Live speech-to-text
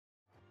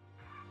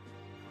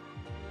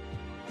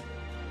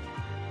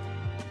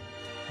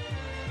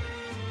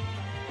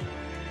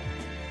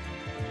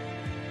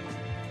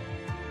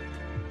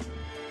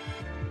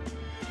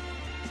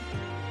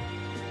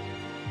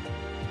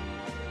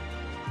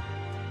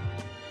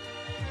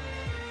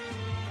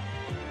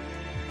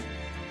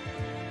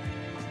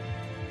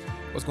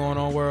What's going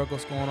on, world?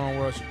 What's going on,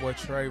 world? It's your boy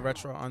Trey,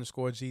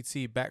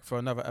 retro_GT, back for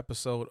another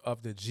episode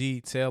of the G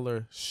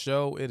Taylor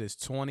Show. It is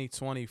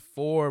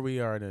 2024.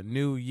 We are in a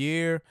new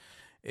year.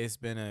 It's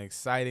been an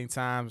exciting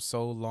time.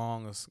 So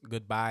long. It's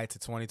goodbye to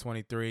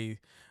 2023.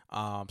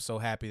 So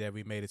happy that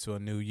we made it to a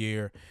new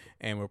year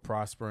and we're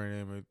prospering,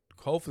 and we're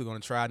hopefully going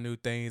to try new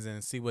things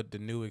and see what the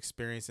new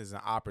experiences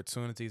and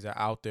opportunities are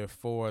out there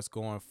for us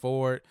going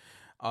forward.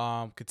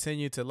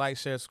 Continue to like,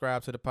 share,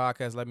 subscribe to the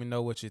podcast. Let me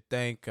know what you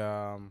think.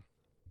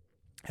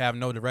 Have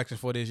no direction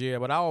for this year,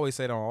 but I always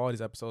say that on all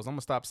these episodes. I'm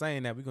gonna stop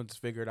saying that. We're gonna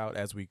just figure it out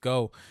as we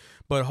go.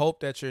 But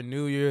hope that your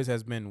New Year's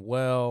has been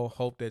well.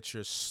 Hope that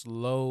you're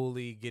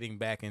slowly getting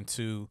back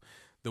into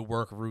the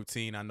work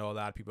routine. I know a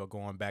lot of people are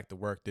going back to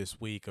work this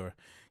week or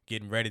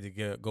getting ready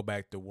to go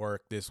back to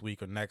work this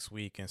week or next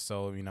week. And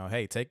so,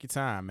 hey, take your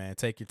time, man.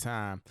 Take your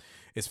time.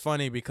 It's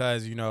funny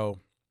because,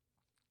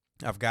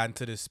 I've gotten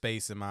to this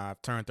space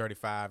I've turned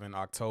 35 in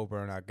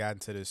October, and I've gotten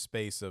to this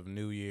space of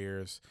New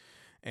Year's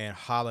and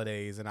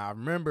holidays. And I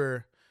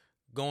remember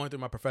going through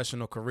my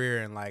professional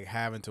career and like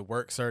having to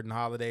work certain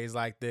holidays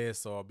like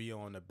this, or be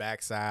on the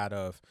backside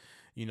of,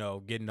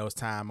 getting those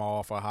time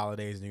off for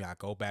holidays, and you got to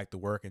go back to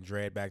work and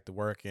dread back to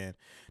work. And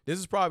this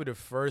is probably the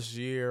first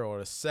year or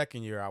the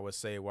second year, I would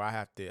say, where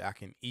I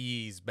can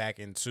ease back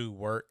into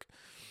work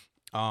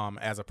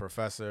as a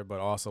professor, but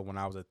also when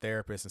I was a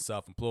therapist and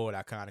self-employed,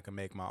 I kind of could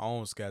make my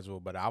own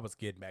schedule, but I was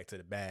getting back to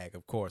the bag,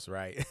 of course,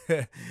 right?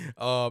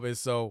 And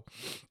so,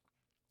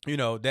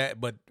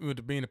 but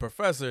with being a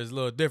professor is a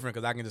little different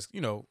because I can just,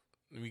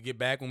 we get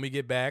back when we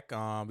get back.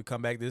 We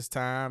come back this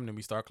time, then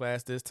we start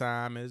class this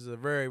time. It's a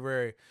very,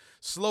 very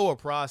slower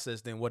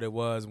process than what it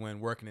was when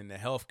working in the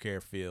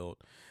healthcare field,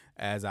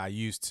 as I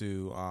used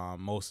to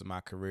most of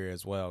my career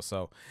as well.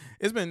 So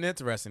it's been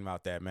interesting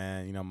about that,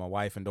 man. My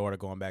wife and daughter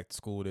going back to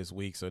school this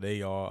week, so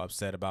they are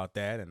upset about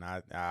that, and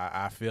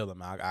I feel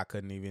them. I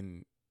couldn't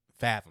even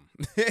fathom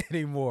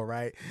anymore,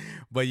 right?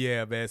 But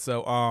yeah, man.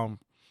 So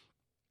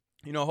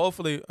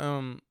hopefully,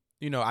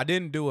 I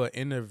didn't do an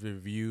end of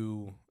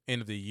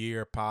the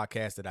year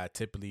podcast that I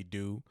typically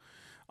do,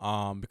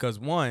 because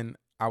one,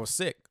 I was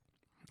sick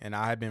and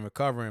I had been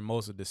recovering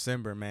most of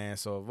December, man.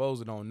 So if those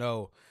who don't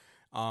know,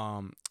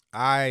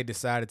 I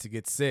decided to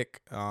get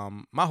sick.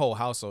 My whole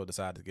household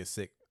decided to get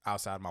sick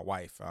outside of my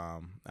wife.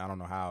 I don't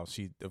know how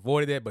she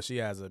avoided it, but she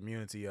has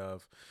immunity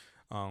of,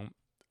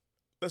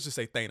 let's just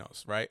say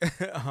Thanos, right?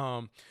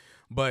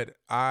 But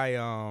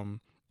I,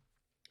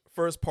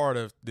 first part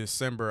of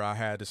December, I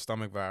had the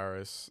stomach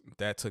virus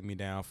that took me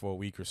down for a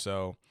week or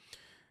so.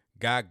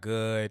 Got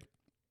good,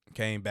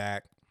 came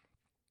back.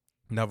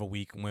 Another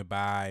week went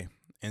by,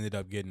 ended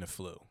up getting the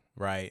flu,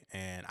 right?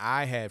 And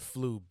I had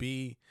flu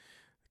B.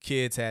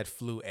 Kids had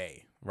flu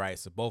A, right?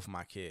 So both of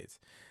my kids.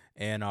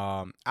 And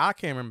I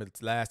can't remember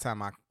the last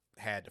time I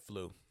had the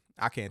flu.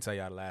 I can't tell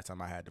y'all the last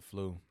time I had the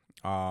flu.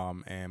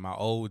 And my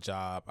old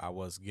job, I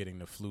was getting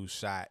the flu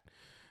shot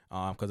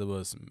because it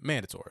was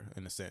mandatory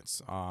in a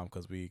sense,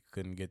 because we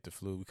couldn't get the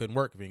flu. We couldn't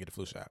work if we didn't get the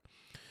flu shot.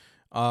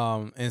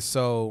 And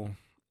so,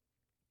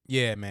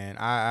 yeah, man,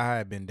 I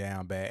had been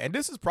down bad. And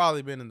this has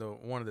probably been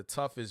one of the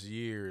toughest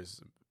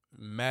years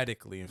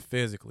medically and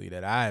physically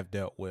that I have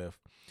dealt with.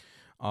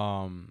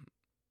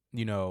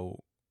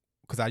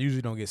 Because I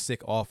usually don't get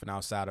sick often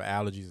outside of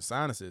allergies and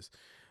sinuses.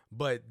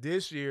 But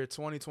this year,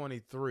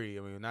 2023,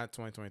 I mean, not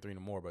 2023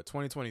 anymore, but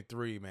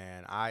 2023,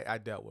 man, I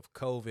dealt with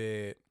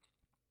COVID.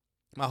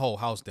 My whole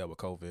house dealt with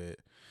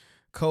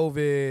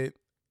COVID.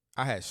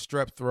 I had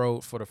strep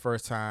throat for the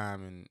first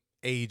time in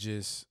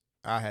ages.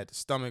 I had the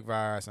stomach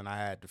virus, and I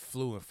had the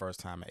flu in the first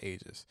time in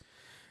ages.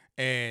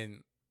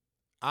 And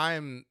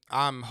I'm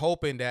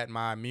hoping that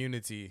my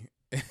immunity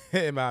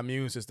and my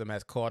immune system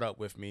has caught up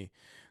with me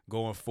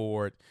going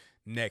forward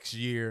next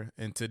year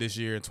into this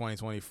year in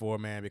 2024,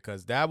 man,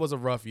 because that was a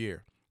rough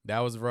year. That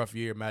was a rough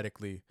year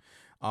medically.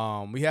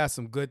 We had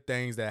some good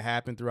things that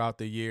happened throughout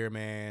the year,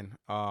 man.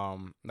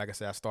 Like I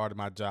said, I started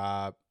my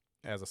job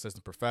as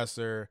assistant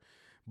professor,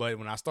 but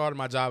when I started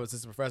my job as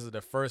assistant professor,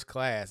 the first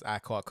class, I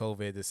caught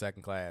COVID the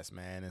second class,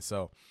 man. And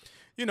so,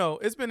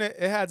 it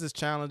has its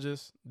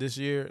challenges this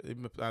year.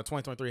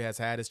 2023 has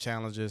had its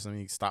challenges. I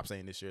mean, stop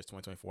saying this year, it's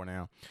 2024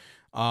 now.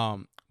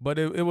 But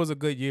it was a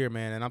good year,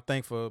 man. And I'm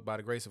thankful by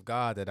the grace of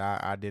God that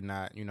I did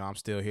not, I'm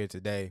still here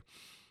today,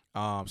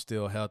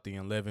 still healthy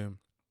and living,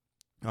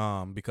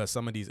 because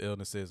some of these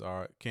illnesses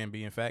can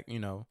be, in fact,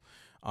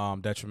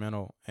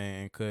 detrimental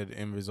and could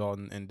result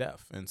in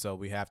death. And so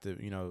we have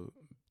to,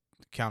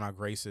 count our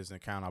graces and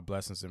count our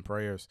blessings and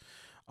prayers,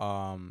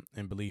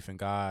 and belief in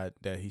God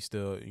that he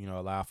still,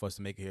 allow for us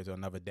to make it here to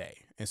another day.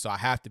 And so I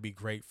have to be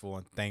grateful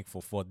and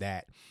thankful for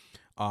that,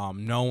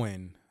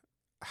 knowing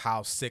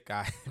how sick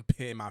I have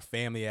been, my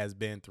family has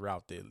been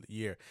throughout the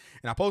year.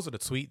 And I posted a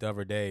tweet the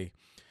other day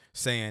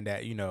saying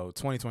that,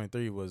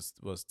 2023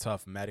 was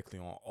tough medically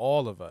on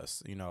all of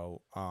us,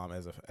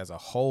 as a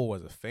whole,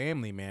 as a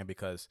family, man,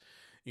 because,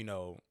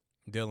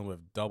 dealing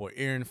with double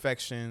ear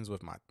infections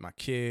with my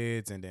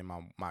kids, and then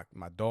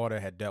my daughter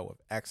had dealt with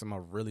eczema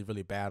really,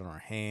 really bad on her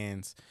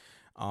hands,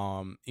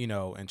 and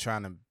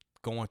trying to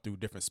going through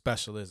different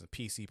specialists and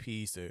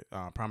PCPs to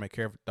primary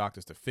care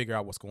doctors to figure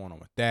out what's going on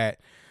with that.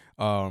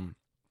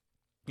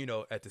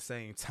 At the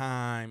same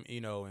time,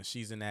 and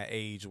she's in that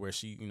age where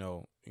she,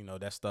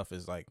 that stuff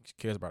is like, she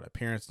cares about her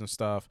parents and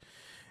stuff.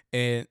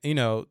 And,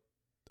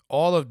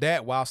 all of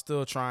that while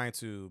still trying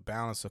to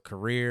balance a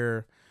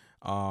career,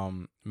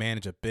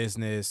 manage a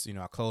business.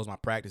 I closed my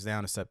practice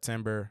down in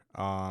September,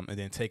 and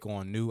then take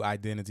on new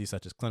identities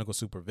such as clinical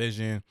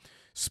supervision,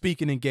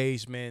 speaking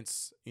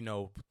engagements,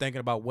 thinking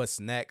about what's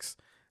next.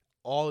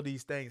 All of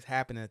these things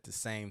happening at the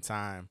same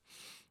time.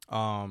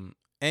 And,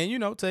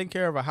 taking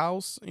care of a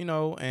house,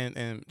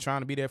 and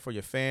trying to be there for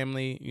your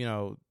family,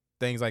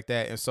 things like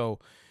that. And so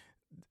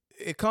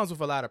it comes with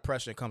a lot of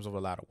pressure. It comes with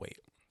a lot of weight.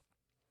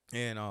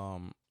 And,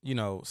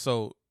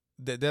 so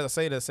I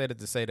say that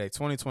to say that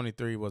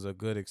 2023 was a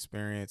good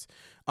experience.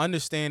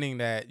 Understanding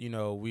that,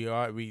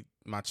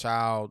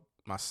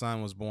 my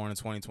son was born in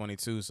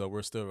 2022. So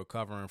we're still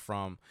recovering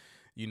from,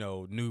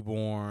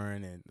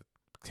 newborn and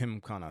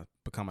him kind of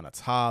becoming a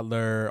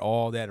toddler,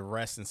 all that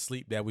rest and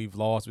sleep that we've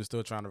lost. We're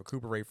still trying to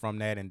recuperate from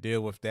that and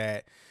deal with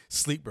that,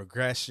 sleep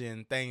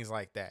regression, things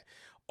like that.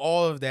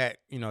 All of that,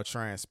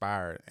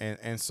 transpired.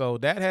 And so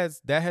that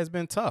has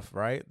been tough,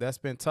 right? That's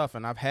been tough.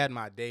 And I've had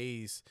my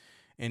days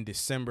in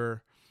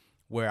December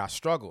where I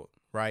struggled,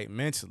 right,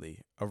 mentally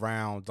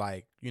around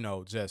like,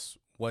 just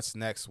what's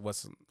next,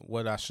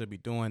 what I should be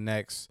doing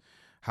next.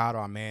 How do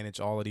I manage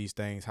all of these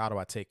things? How do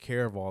I take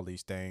care of all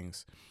these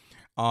things?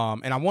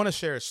 And I want to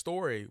share a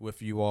story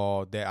with you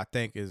all that I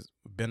think is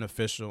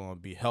beneficial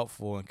and be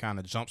helpful and kind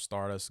of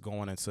jumpstart us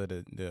going into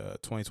the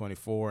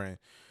 2024 and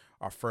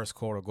our first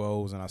quarter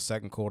goals and our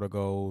second quarter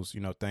goals,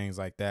 things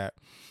like that.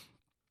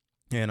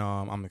 And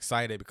I'm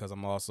excited because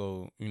I'm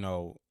also,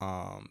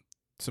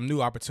 some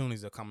new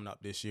opportunities are coming up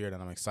this year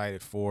that I'm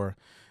excited for.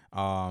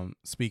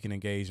 Speaking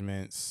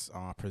engagements,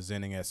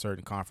 presenting at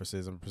certain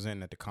conferences. I'm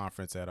presenting at the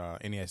conference at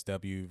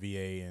NASW,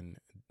 VA, and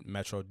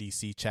Metro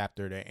DC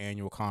chapter, their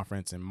annual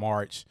conference in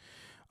March.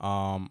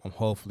 I'm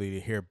hopefully to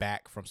hear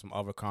back from some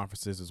other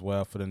conferences as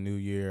well for the new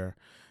year.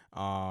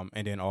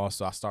 And then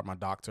also I start my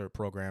doctorate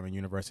program in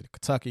University of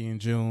Kentucky in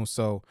June.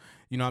 So,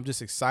 I'm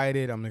just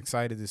excited. I'm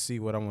excited to see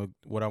how I'm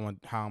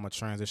gonna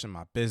transition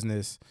my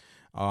business,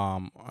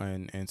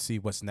 and see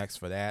what's next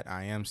for that.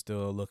 I am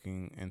still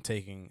looking and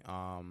taking,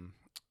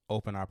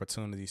 open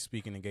opportunities,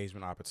 speaking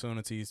engagement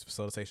opportunities,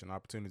 facilitation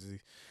opportunities,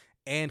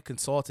 and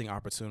consulting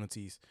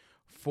opportunities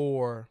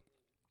for,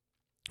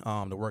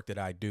 the work that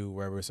I do,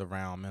 whether it's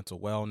around mental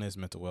wellness,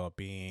 mental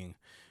well-being,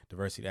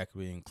 diversity,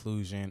 equity,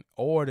 inclusion,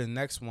 or the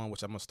next one,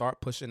 which I'm going to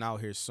start pushing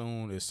out here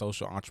soon, is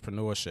social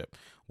entrepreneurship.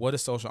 What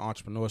is social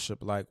entrepreneurship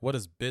like? What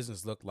does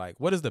business look like?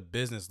 What does the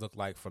business look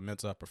like for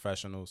mental health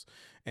professionals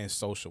and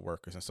social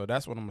workers? And so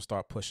that's what I'm going to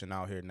start pushing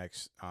out here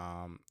next,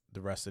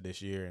 the rest of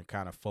this year, and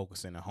kind of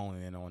focusing and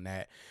honing in on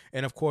that.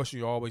 And of course,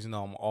 you always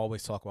know I'm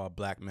always talk about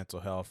Black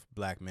mental health,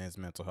 Black men's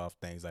mental health,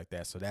 things like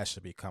that. So that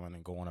should be coming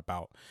and going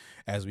about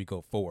as we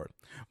go forward.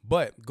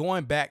 But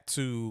going back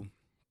to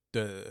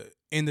the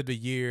end of the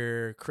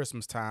year,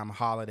 Christmas time,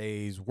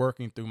 holidays,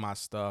 working through my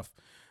stuff,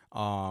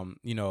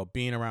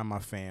 being around my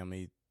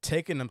family,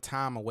 taking them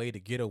time away to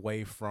get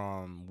away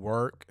from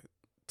work,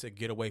 to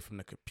get away from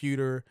the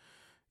computer.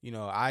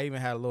 I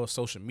even had a little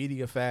social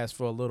media fast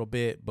for a little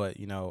bit, but,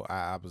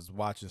 I was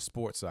watching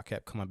sports, so I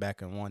kept coming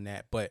back and on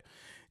that. But,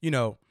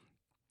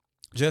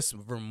 just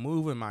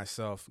removing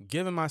myself,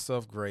 giving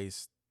myself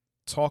grace,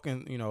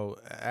 talking,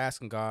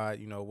 asking God,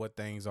 what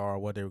things are,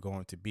 what they're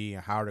going to be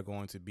and how they're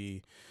going to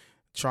be,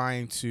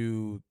 trying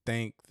to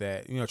think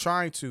that,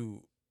 trying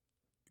to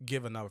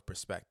give another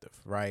perspective,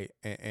 right?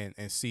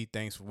 And see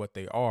things for what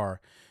they are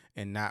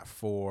and not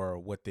for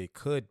what they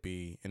could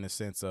be, in the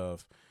sense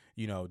of,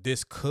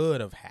 this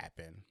could have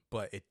happened,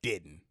 but it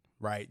didn't,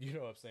 right? You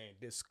know what I'm saying?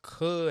 This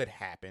could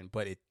happen,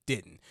 but it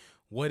didn't.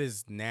 What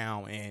is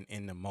now and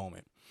in the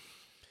moment?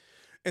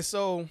 And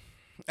so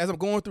as I'm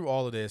going through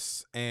all of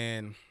this,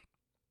 and,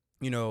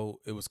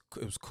 it was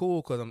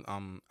cool because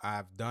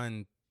I've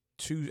done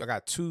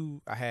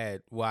I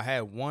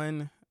had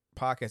one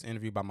podcast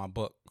interview by my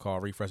book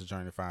called Refresh the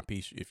Journey to Find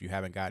Peace. If you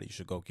haven't got it, you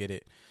should go get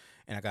it.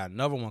 And I got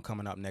another one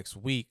coming up next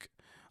week.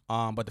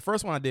 But the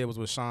first one I did was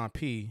with Sean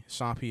P.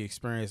 Sean P.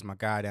 Experience, my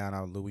guy down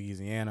out of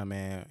Louisiana,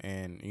 man.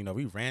 And,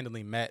 we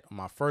randomly met on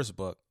my first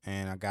book,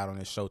 and I got on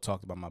this show,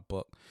 talked about my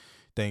book,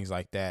 things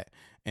like that.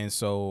 And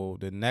so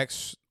the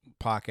next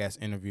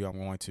podcast interview I'm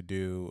going to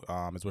do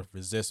is with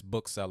Resist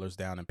Booksellers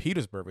down in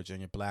Petersburg,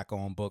 Virginia,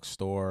 Black-owned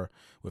bookstore,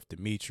 with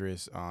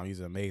Demetrius. He's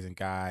an amazing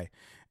guy.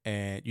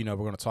 And, we're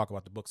going to talk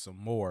about the book some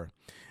more.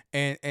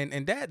 And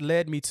that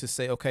led me to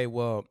say, okay,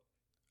 well,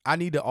 I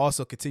need to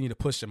also continue to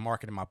push and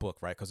market in my book,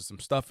 right? Because there's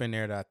some stuff in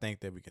there that I think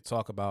that we can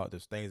talk about.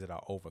 There's things that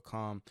I'll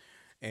overcome.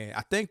 And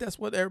I think that's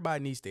what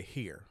everybody needs to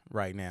hear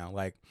right now.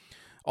 Like,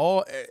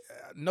 no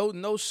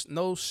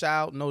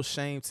shout, no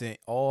shame to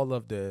all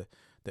of the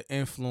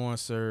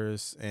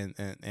influencers and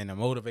the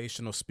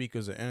motivational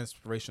speakers or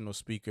inspirational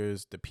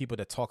speakers, the people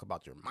that talk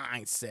about your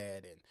mindset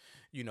and,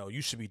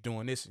 you should be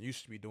doing this and you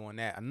should be doing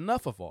that.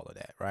 Enough of all of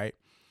that, right?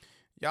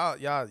 y'all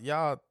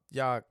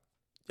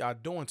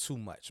doing too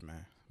much,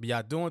 man. But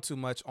y'all doing too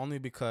much only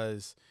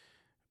because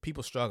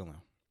people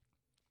struggling,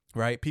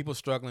 right? People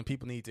struggling.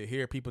 People need to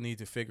hear. People need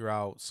to figure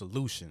out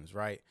solutions,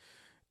 right?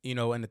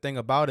 And the thing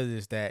about it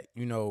is that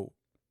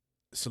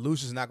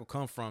solutions not gonna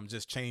come from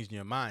just changing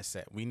your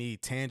mindset. We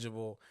need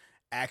tangible,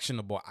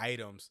 actionable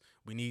items.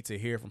 We need to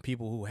hear from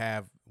people who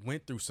have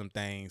went through some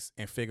things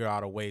and figure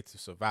out a way to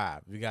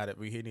survive. We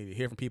need to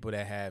hear from people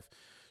that have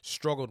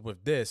struggled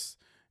with this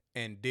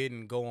and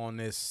didn't go on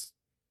this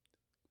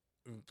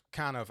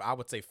kind of, I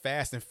would say,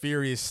 Fast and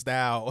Furious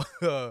style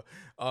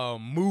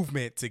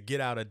movement to get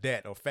out of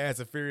debt, or Fast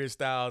and Furious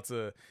style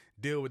to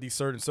deal with these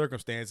certain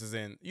circumstances.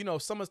 And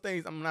some of the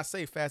things, I'm not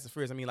saying Fast and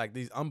Furious, I mean like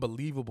these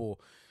unbelievable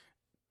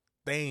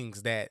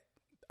things that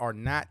are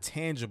not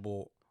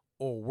tangible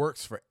or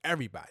works for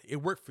everybody. It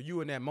worked for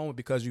you in that moment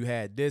because you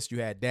had this, you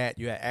had that,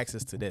 you had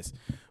access to this.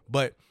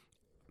 But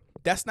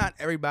that's not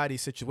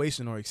everybody's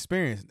situation or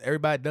experience.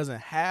 Everybody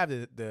doesn't have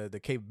the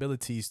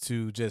capabilities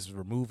to just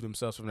remove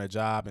themselves from their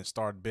job and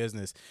start a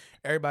business.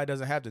 Everybody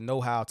doesn't have the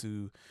know-how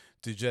to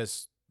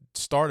just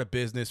start a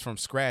business from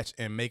scratch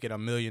and make it $1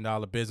 million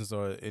business,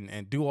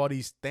 and do all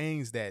these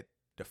things that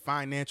the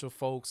financial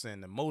folks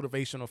and the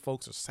motivational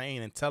folks are saying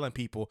and telling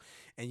people,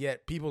 and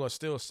yet people are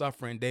still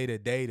suffering day to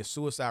day. The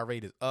suicide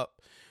rate is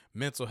up.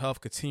 Mental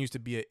health continues to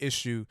be an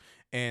issue,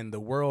 and the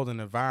world and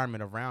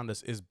environment around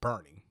us is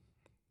burning.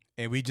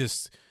 And we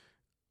just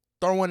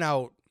throwing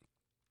out,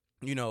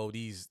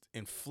 these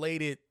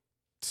inflated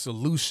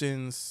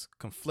solutions,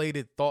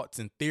 conflated thoughts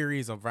and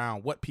theories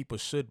around what people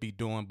should be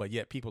doing, but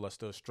yet people are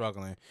still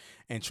struggling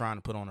and trying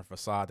to put on a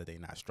facade that they're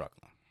not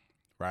struggling,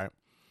 right?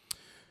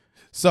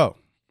 So,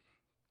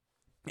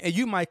 and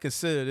you might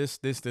consider this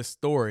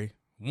story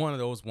one of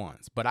those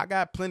ones, but I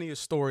got plenty of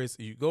stories.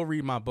 You go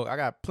read my book. I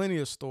got plenty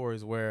of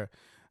stories where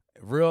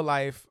real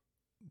life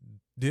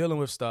dealing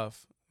with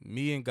stuff,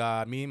 me and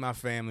God, me and my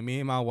family, me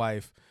and my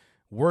wife,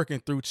 working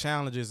through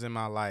challenges in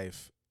my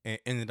life and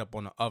ended up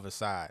on the other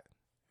side.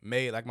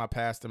 Like my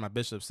pastor, my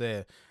bishop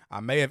said, I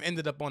may have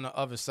ended up on the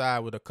other side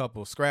with a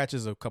couple of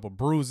scratches, a couple of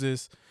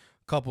bruises,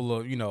 a couple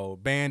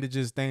of,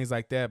 bandages, things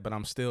like that, but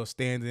I'm still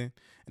standing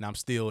and I'm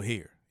still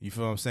here. You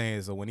feel what I'm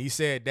saying? So when he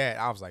said that,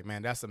 I was like,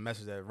 man, that's a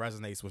message that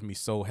resonates with me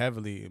so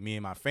heavily, me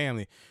and my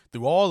family,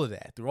 through all of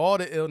that, through all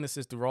the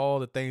illnesses, through all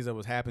the things that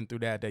was happening through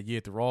that year,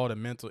 through all the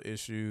mental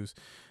issues,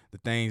 the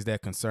things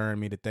that concern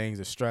me, the things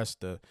that stress,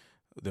 the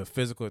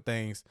physical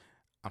things.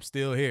 I'm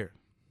still here.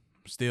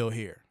 I'm still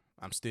here.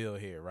 I'm still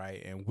here,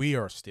 right? And we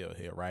are still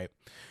here, right?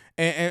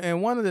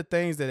 And one of the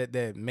things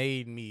that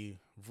made me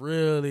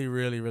really,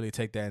 really, really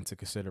take that into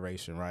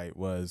consideration, right,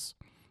 was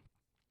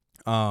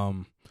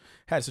had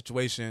a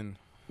situation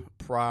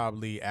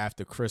probably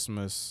after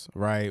Christmas,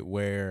 right,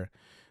 where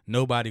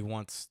nobody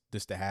wants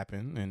this to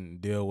happen and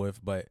deal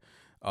with, but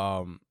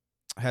I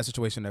had a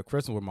situation at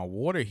Christmas where my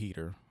water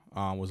heater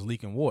was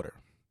leaking water,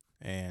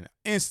 and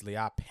instantly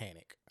I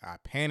panic.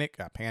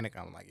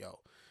 I'm like, yo,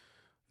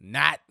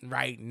 not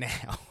right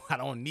now. I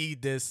don't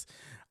need this.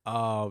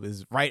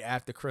 It's right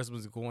after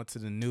Christmas, going to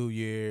the new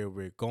year.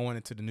 We're going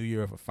into the new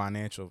year with a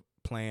financial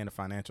plan, a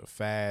financial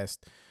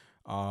fast.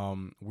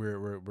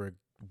 We're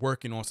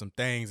working on some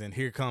things, and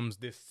here comes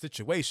this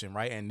situation,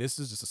 right? And this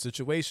is just a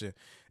situation.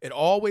 It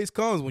always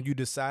comes when you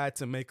decide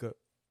to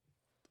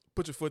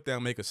put your foot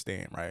down, make a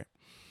stand, right?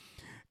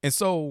 And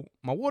so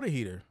my water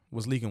heater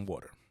was leaking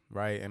water,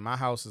 right? And my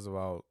house is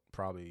about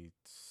probably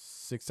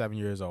 6-7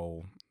 years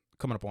old,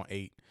 coming up on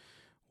 8.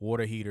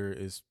 Water heater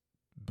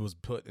was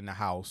put in the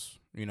house,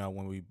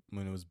 when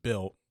it was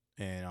built,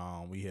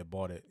 and we had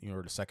bought it,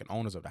 the second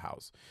owners of the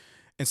house.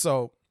 And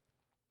so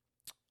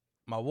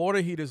my water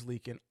heater's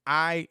leaking.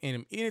 And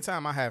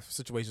anytime I have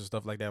situations,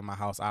 stuff like that in my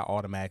house, I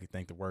automatically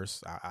think the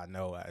worst. I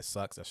know it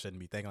sucks. I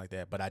shouldn't be thinking like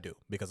that, but I do,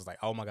 because it's like,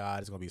 oh my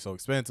God, it's going to be so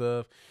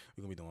expensive.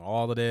 We're going to be doing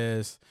all of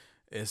this.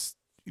 It's,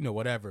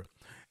 whatever.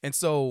 And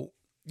so,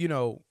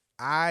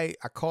 I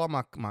called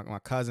my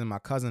cousin. My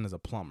cousin is a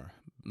plumber.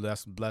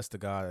 Blessed to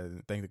God,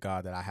 and thank to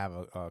God that I have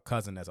a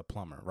cousin that's a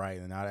plumber, right?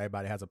 And not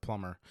everybody has a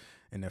plumber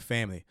in their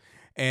family.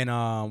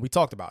 And we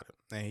talked about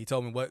it, and he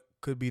told me what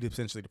could be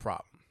potentially the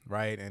problem,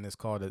 right? And it's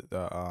called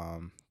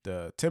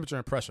the temperature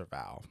and pressure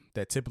valve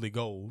that typically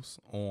goes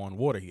on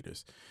water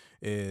heaters.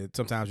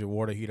 Sometimes your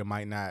water heater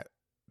might not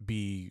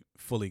be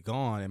fully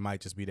gone. It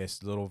might just be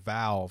this little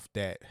valve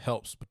that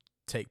helps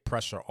take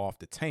pressure off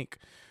the tank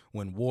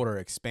when water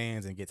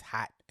expands and gets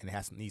hot and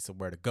it needs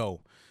somewhere to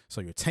go,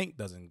 so your tank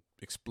doesn't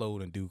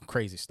explode and do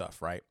crazy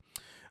stuff, right?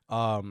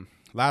 A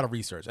lot of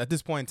research. At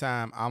this point in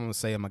time, I'm gonna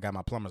say I got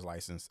my plumber's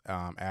license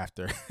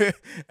after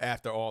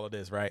after all of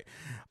this, right?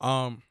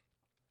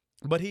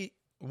 But he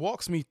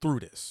walks me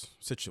through this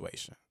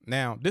situation.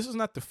 Now, this is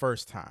not the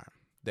first time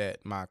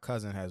that my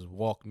cousin has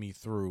walked me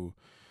through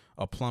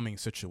a plumbing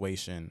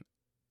situation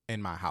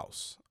in my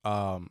house.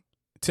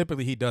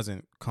 Typically, he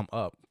doesn't come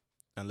up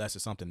unless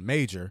it's something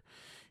major.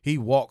 He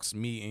walks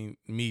me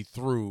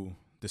through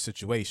the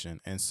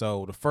situation. And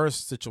so the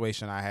first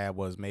situation I had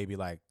was maybe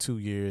like a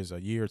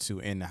year or two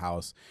in the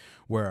house,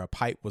 where a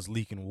pipe was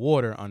leaking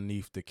water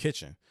underneath the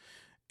kitchen.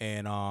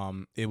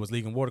 and it was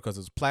leaking water because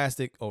it was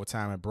plastic. Over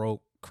time, it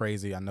broke.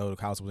 Crazy. I know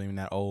the house wasn't even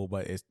that old,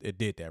 but it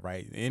did that,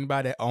 right?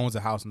 Anybody that owns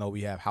a house know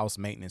we have house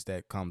maintenance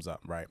that comes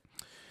up, right?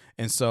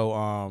 And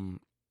so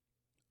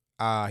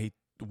he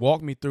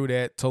walked me through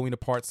that, told me the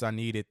parts I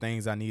needed,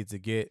 things I needed to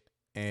get,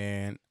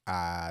 and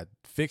I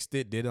fixed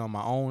it, did it on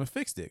my own and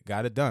fixed it,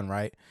 got it done,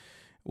 right?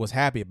 Was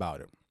happy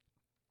about it.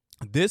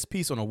 This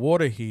piece on a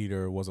water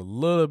heater was a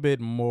little bit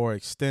more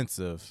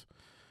extensive,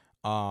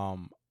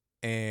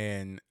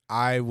 and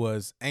I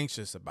was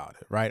anxious about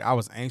it, right? I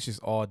was anxious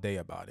all day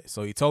about it.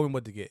 So he told me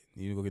what to get.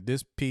 You go get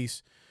this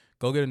piece,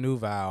 go get a new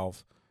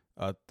valve,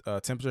 a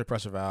temperature and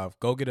pressure valve,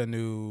 go get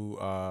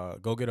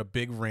a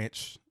big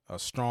wrench, a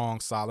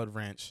strong, solid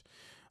wrench,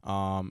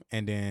 and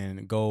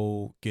then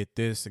go get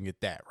this and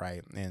get that,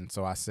 right? And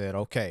so I said,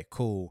 okay,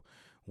 cool.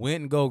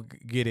 Went and go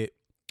get it.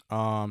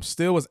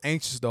 Still was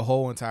anxious the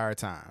whole entire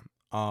time.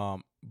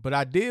 But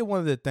I did one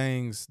of the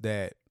things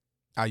that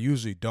I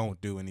usually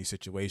don't do in these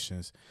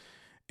situations.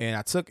 And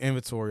I took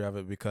inventory of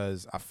it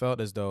because I felt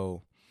as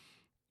though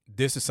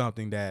this is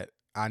something that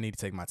I need to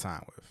take my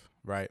time with,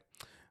 right?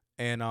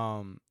 And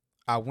I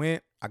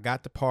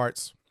got the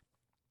parts,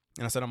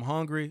 and I said, I'm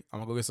hungry. I'm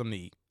going to go get something to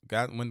eat.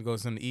 Went to go get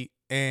something to eat.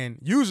 And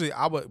usually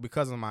I would,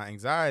 because of my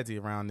anxiety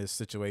around this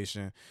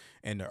situation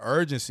and the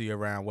urgency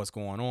around what's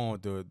going on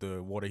with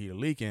the water heater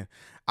leaking,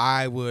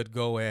 I would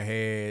go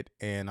ahead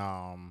and,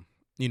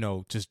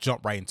 just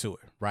jump right into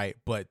it, right?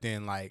 But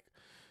then, like,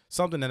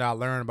 something that I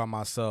learned about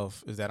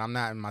myself is that I'm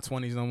not in my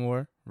 20s no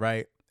more,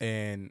 right?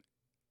 And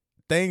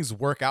things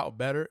work out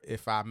better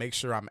if I make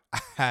sure I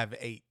have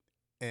ate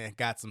and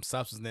got some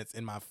substance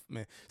in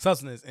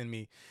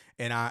me,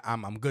 and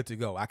I'm good to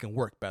go. I can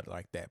work better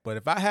like that. But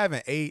if I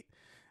haven't ate,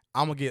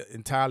 I'm gonna get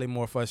entirely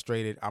more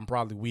frustrated. I'm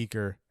probably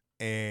weaker,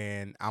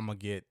 and I'm gonna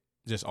get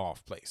just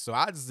off place. So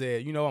I just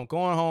said, I'm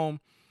going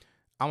home.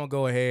 I'm gonna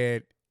go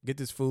ahead, get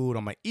this food.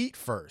 I'm gonna eat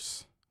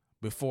first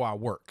before I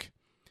work.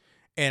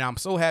 And I'm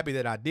so happy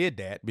that I did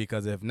that,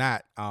 because if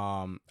not,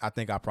 I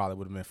think I probably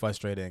would have been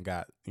frustrated and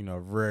got,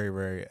 very,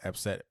 very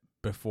upset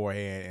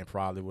beforehand, and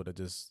probably would have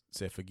just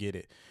said, forget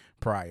it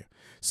prior.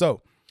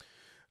 So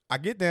I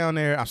get down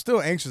there. I'm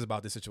still anxious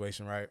about this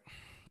situation, right?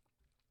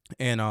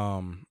 And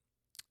I'm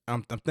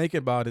thinking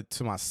about it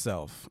to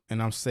myself,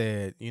 and I'm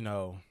said,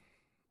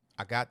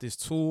 I got this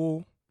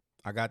tool.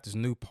 I got this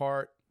new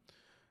part.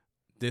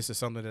 This is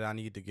something that I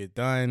need to get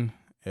done.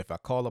 If I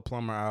call a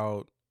plumber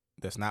out,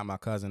 that's not my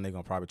cousin, they're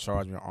going to probably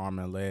charge me an arm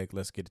and a leg.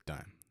 Let's get it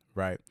done,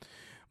 right?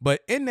 But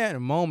in that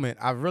moment,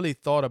 I really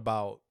thought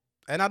about,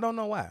 and I don't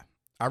know why,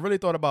 I really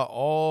thought about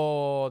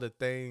all the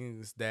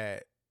things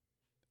that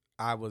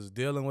I was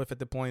dealing with at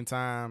the point in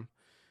time,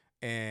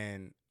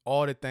 and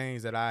all the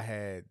things that I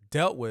had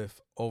dealt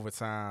with over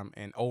time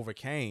and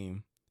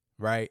overcame,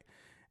 right?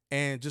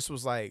 And just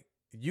was like,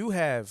 you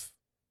have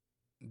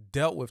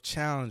dealt with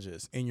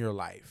challenges in your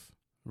life,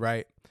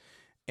 right?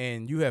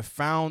 And you have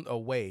found a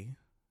way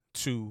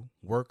to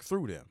work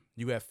through them.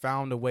 You have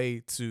found a way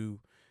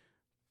to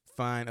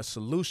find a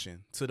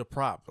solution to the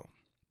problem.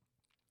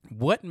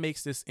 What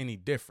makes this any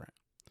different?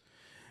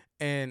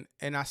 And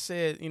I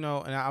said, and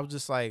I was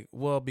just like,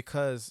 well,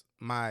 because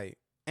my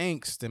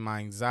angst and my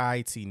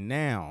anxiety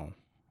now,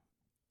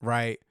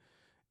 right,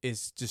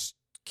 is just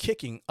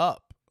kicking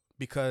up,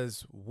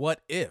 because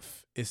what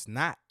if it's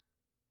not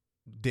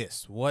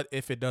this? What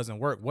if it doesn't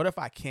work? What if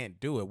I can't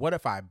do it? What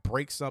if I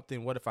break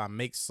something? What if I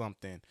make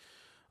something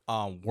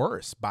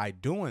worse by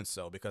doing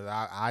so? Because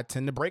I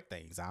tend to break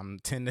things. I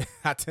tend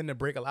to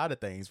break a lot of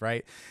things,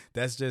 right?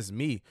 That's just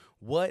me.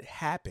 What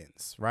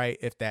happens, right,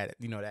 if that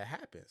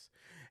happens?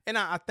 And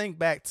I think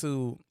back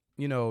to,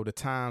 the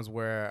times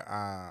where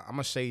I'm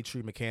a shade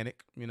tree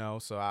mechanic,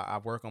 so I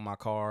work on my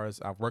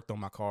cars. I've worked on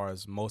my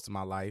cars most of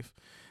my life.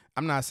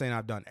 I'm not saying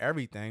I've done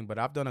everything, but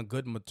I've done a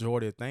good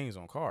majority of things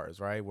on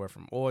cars, right? Where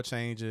from oil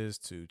changes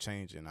to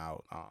changing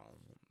out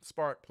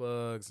spark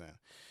plugs and,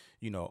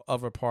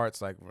 other parts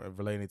like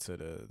related to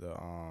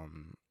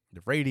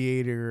the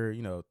radiator,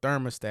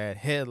 thermostat,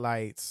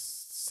 headlights,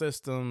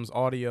 systems,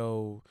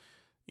 audio,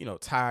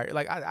 tire.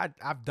 Like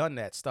I've done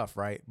that stuff,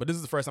 right? But this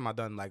is the first time I've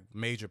done like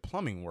major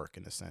plumbing work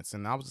in a sense.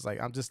 And I was just like,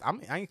 I'm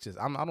anxious.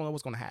 I don't know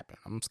what's going to happen.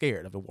 I'm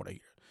scared of the water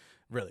heater,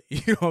 really.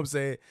 You know what I'm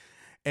saying?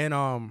 And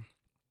I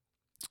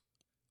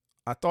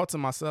thought to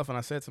myself, and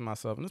I said to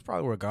myself, and this is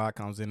probably where God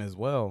comes in as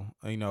well.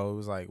 It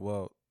was like,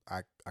 well,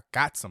 I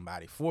got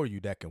somebody for you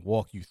that can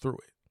walk you through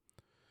it.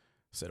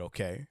 I said,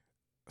 okay.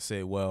 I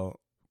said, well,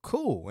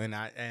 cool. And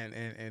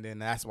then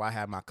that's why I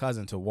had my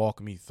cousin to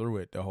walk me through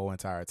it the whole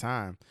entire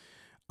time.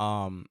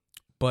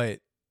 But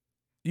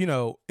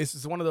it's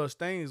just one of those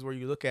things where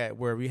you look at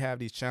where we have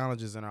these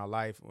challenges in our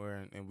life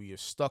and we are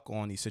stuck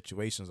on these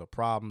situations or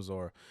problems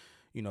or,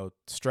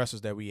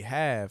 stresses that we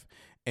have.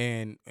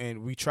 And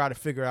we try to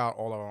figure out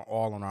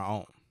all on our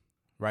own,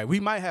 right? We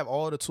might have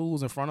all the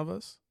tools in front of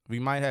us. We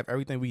might have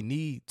everything we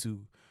need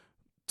to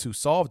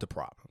solve the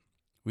problem.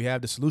 We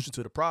have the solution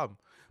to the problem,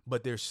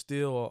 but there's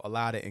still a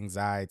lot of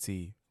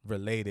anxiety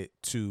related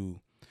to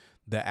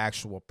the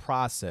actual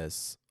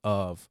process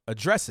of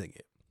addressing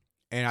it.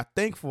 And I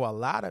think for a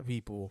lot of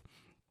people,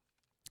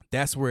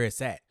 that's where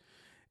it's at.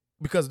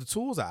 Because the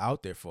tools are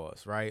out there for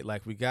us, right?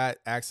 Like we got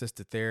access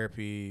to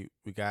therapy,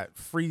 we got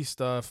free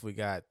stuff, we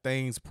got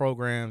things,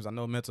 programs. I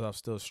know mental health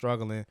still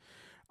struggling,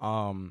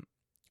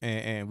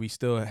 and we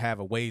still have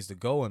a ways to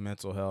go in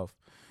mental health.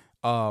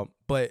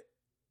 But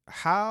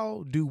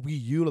how do we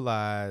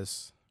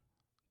utilize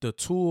the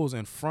tools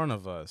in front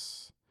of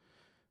us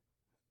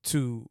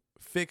to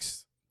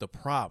fix the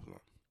problem?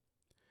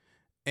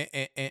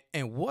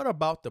 And what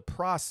about the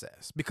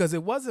process? Because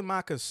it wasn't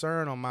my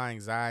concern or my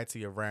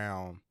anxiety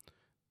around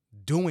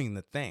doing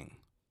the thing.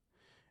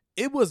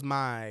 It was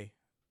my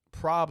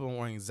problem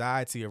or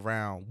anxiety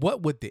around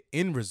what would the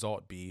end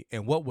result be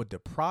and what would the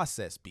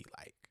process be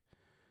like.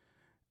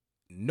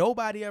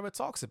 Nobody ever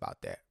talks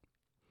about that.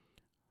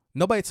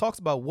 Nobody talks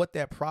about what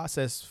that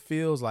process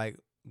feels like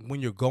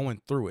when you're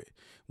going through it,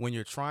 when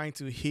you're trying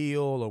to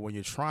heal or when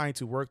you're trying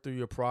to work through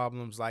your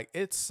problems. Like,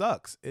 it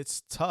sucks.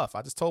 It's tough.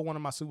 I just told one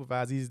of my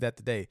supervisors that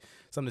today,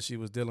 something that she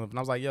was dealing with. And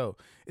I was like, yo,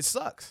 it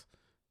sucks.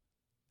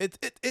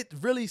 It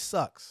really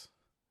sucks.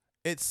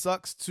 It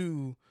sucks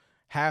to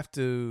have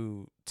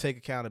to take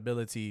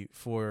accountability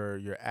for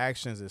your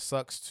actions. It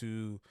sucks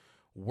to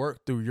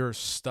work through your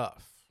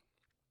stuff.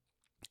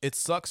 It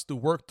sucks to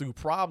work through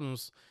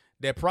problems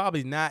that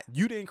probably not,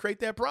 you didn't create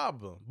that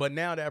problem, but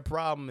now that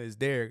problem is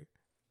there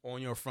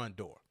on your front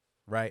door,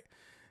 right?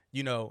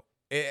 You know,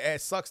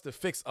 it sucks to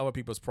fix other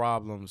people's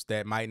problems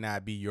that might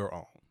not be your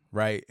own,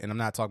 right? And I'm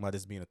not talking about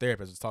this being a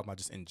therapist, I'm just talking about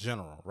just in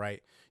general,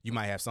 right? You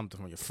might have something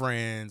from your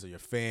friends or your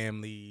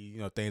family, you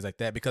know, things like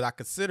that. Because I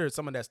consider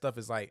some of that stuff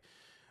is like,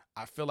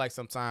 I feel like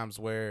sometimes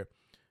where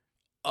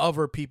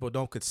other people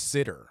don't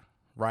consider,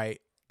 right,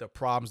 the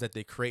problems that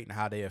they create and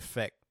how they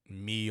affect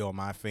me or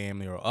my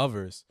family or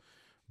others,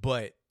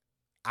 but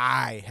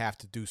I have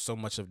to do so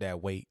much of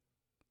that weight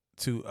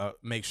to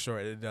make sure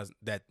it doesn't,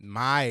 that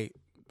my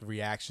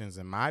reactions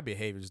and my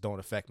behaviors don't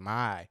affect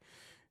my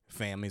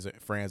families or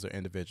friends or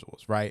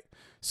individuals, right?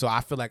 So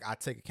I feel like I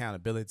take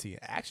accountability and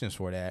actions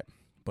for that,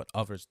 but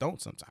others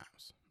don't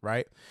sometimes,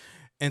 right?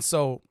 And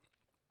so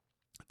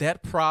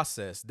that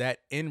process, that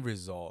end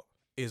result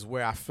is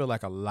where I feel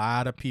like a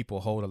lot of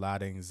people hold a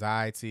lot of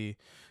anxiety.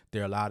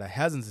 There are a lot of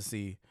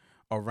hesitancy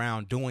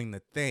around doing the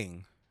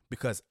thing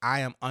because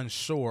I am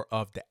unsure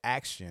of the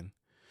action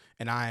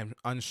and I am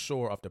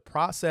unsure of the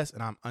process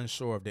and I'm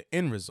unsure of the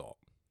end result,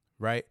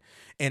 right?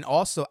 And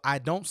also, I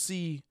don't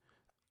see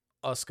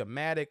a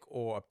schematic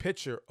or a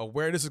picture of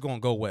where this is going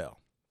to go well.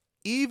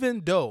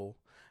 Even though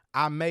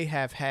I may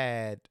have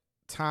had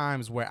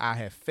times where I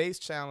have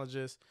faced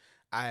challenges,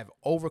 I have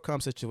overcome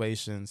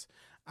situations,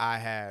 I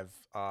have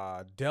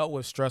dealt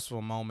with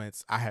stressful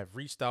moments, I have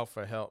reached out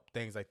for help,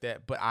 things like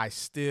that, but I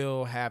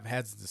still have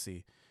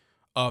hesitancy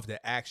of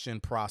the action,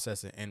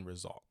 process, and end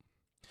result.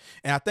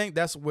 And I think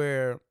that's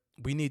where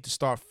we need to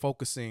start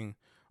focusing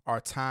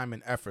our time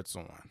and efforts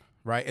on,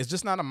 right? It's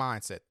just not a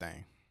mindset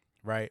thing,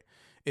 right?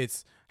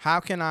 It's how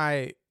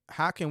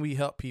can we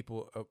help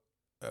people,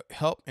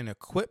 help and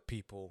equip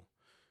people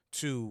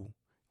to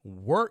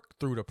work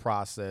through the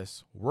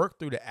process, work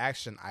through the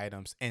action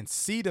items, and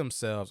see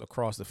themselves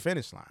across the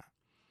finish line.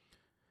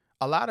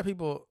 A lot of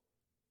people,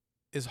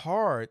 it's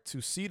hard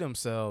to see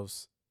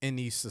themselves in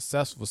these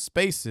successful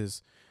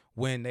spaces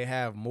when they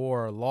have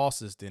more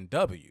losses than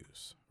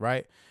W's,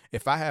 right?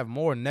 If I have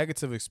more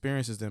negative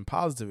experiences than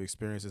positive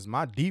experiences,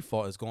 my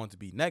default is going to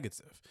be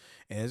negative.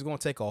 And it's going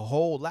to take a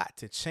whole lot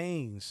to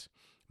change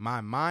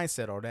my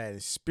mindset or that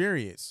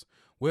experience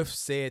with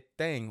said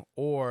thing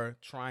or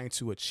trying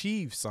to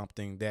achieve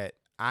something that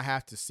I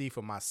have to see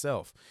for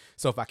myself.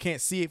 So if I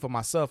can't see it for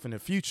myself in the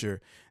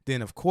future,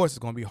 then of course it's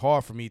going to be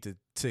hard for me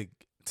to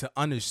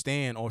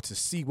understand or to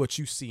see what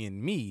you see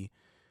in me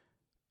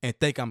and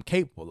think I'm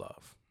capable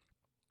of.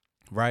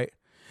 Right.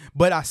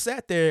 But I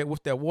sat there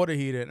with that water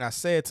heater and I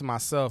said to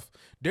myself,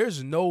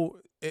 there's no,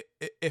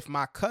 if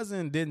my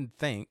cousin didn't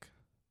think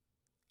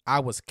I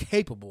was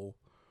capable,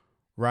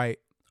 right,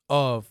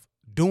 of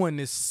doing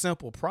this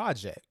simple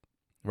project,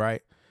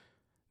 right,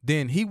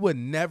 then he would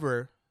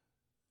never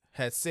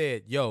have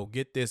said, yo,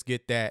 get this,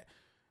 get that,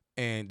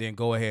 and then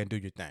go ahead and do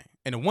your thing.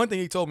 And the one thing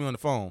he told me on the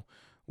phone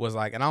was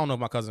like, and I don't know if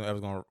my cousin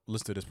ever going to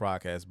listen to this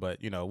podcast,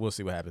 but, you know, we'll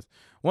see what happens.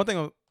 One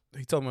thing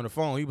he told me on the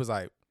phone, he was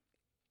like,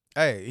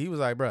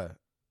 bruh,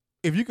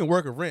 if you can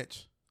work a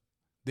wrench,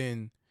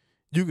 then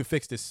you can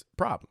fix this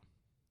problem.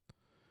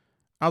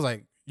 I was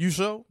like, you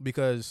sure?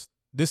 Because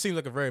this seems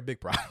like a very big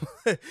problem.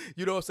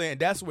 You know what I'm saying?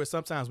 That's where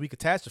sometimes we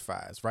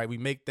catastrophize, right? We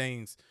make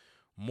things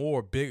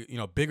more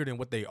bigger than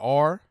what they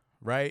are,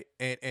 right?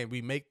 And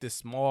we make this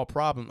small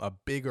problem a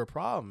bigger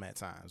problem at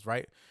times,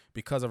 right?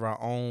 Because of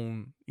our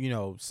own,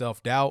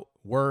 self-doubt,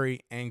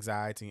 worry,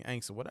 anxiety,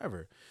 angst, or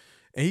whatever.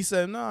 And he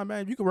said, nah,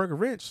 man, if you can work a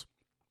wrench,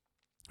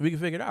 we can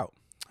figure it out.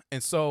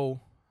 And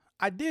so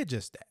I did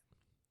just that,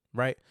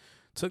 right?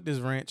 Took this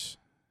wrench,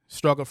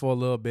 struggled for a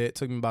little bit,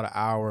 took me about an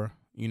hour,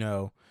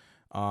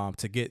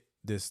 to get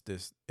this.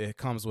 It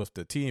comes with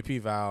the T&P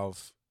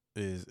valve.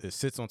 It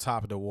sits on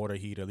top of the water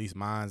heater. At least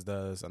mine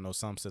does. I know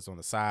some sits on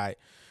the side.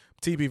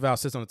 T&P valve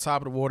sits on the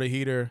top of the water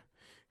heater.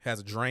 has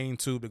a drain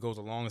tube that goes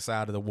along the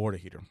side of the water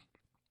heater.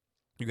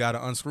 You got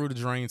to unscrew the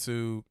drain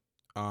tube,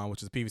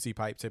 which is a PVC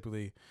pipe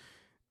typically,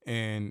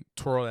 and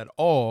twirl that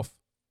off.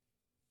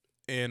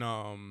 And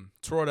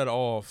twirl that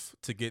off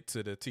to get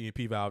to the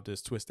T&P valve.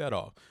 Just twist that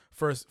off.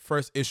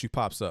 First issue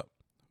pops up.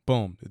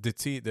 Boom.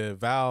 The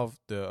valve,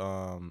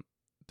 the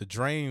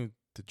drain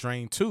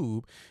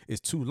tube is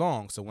too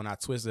long. So when I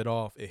twist it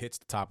off, it hits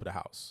the top of the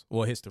house.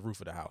 Well, it hits the roof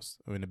of the house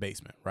or in the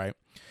basement, right?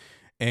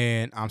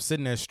 And I'm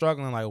sitting there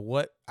struggling like,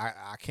 what?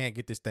 I can't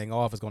get this thing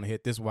off. It's going to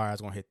hit this wire.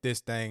 It's going to hit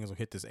this thing. It's going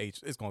to hit this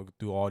H. It's going to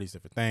do all these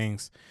different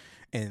things.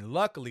 And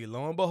luckily,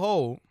 lo and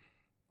behold,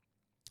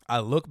 I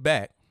look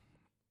back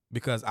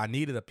because I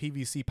needed a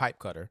PVC pipe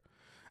cutter.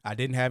 I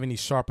didn't have any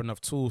sharp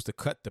enough tools to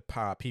cut the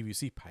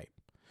PVC pipe.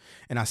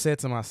 And I said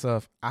to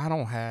myself, I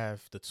don't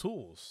have the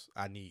tools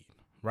I need,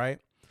 right?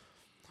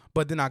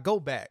 But then I go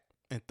back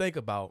and think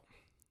about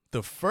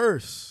the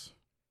first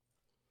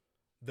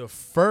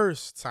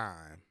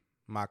time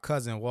my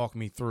cousin walked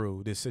me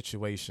through this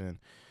situation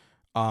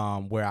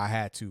where I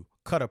had to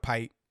cut a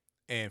pipe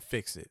and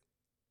fix it.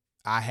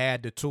 I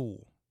had the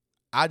tool.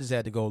 I just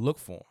had to go look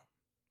for them,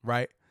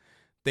 right?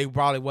 They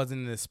probably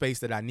wasn't in the space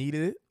that I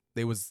needed it.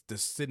 They was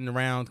just sitting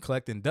around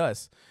collecting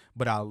dust.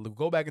 But I'll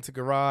go back into the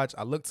garage.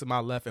 I look to my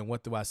left, and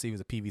what do I see? It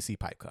was a PVC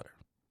pipe cutter.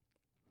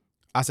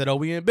 I said, oh,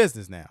 we in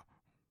business now,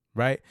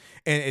 right?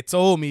 And it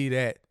told me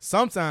that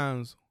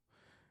sometimes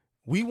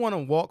we want to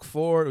walk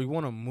forward. We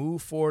want to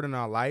move forward in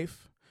our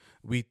life.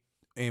 We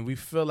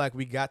feel like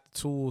we got the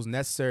tools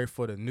necessary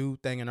for the new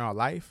thing in our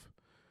life.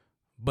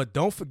 But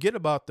don't forget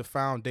about the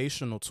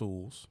foundational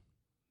tools,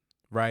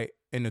 right?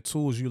 And the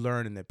tools you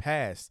learned in the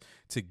past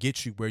to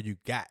get you where you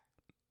got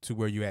to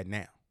where you at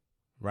now,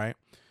 right?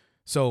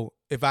 So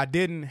if I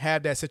didn't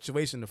have that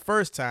situation the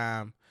first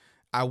time,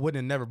 I would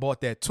have never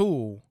bought that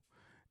tool.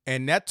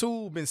 And that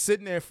tool been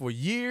sitting there for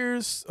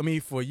years.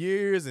 For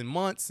years and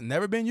months, and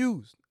never been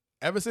used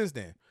ever since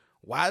then.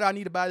 Why do I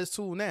need to buy this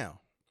tool now?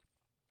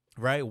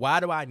 Right? Why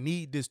do I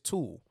need this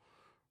tool?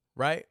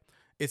 Right?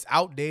 It's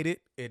outdated.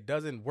 It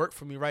doesn't work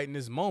for me right in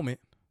this moment.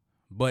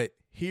 But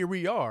here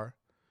we are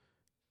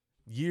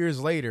years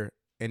later,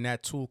 and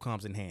that tool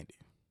comes in handy.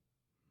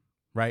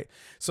 Right?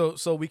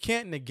 So we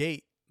can't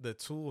negate the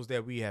tools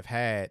that we have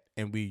had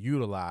and we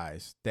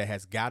utilize that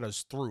has got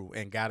us through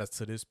and got us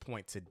to this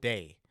point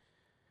today.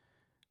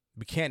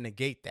 We can't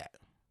negate that.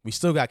 We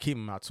still got to keep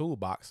them in our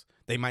toolbox.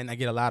 They might not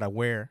get a lot of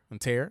wear and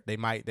tear. They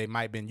might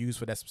have been used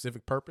for that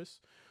specific purpose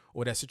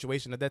or that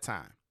situation at that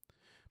time.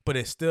 But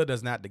it still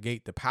does not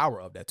negate the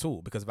power of that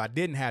tool, because if I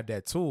didn't have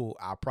that tool,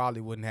 I probably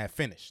wouldn't have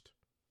finished,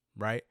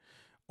 right?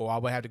 Or I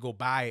would have to go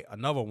buy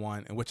another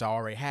one in which I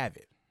already have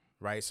it,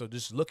 right? So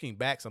just looking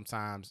back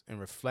sometimes and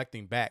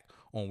reflecting back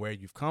on where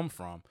you've come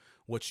from,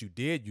 what you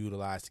did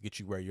utilize to get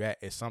you where you're at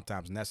is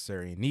sometimes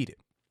necessary and needed.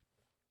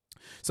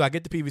 So I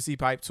get the PVC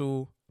pipe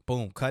tool,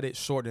 boom, cut it,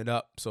 shorten it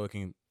up so it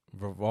can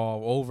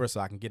revolve over so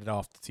I can get it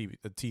off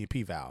the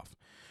T&P valve.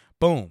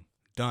 Boom,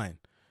 done,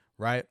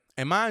 right?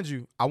 And mind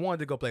you, I wanted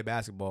to go play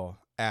basketball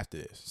after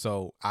this.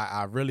 So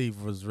I really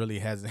was really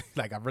hesitant.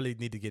 Like, I really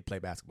need to play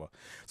basketball.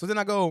 So then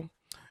I go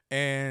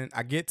and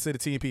I get to the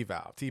T&P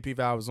valve. T&P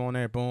valve is on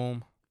there,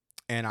 boom.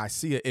 And I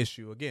see an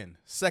issue again.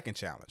 Second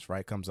challenge,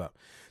 right, comes up.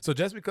 So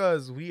just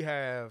because we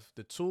have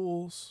the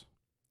tools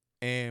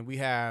and we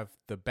have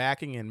the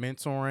backing and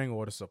mentoring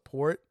or the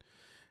support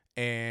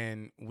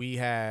and we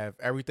have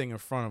everything in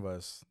front of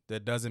us,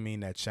 that doesn't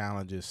mean that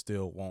challenges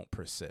still won't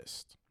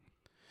persist.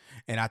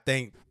 And I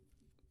think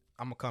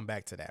I'm going to come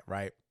back to that,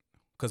 right?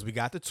 Because we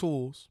got the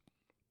tools,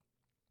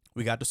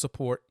 we got the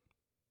support,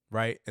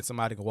 right? And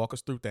somebody can walk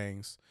us through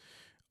things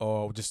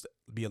or just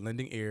be a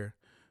lending ear.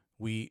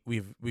 We've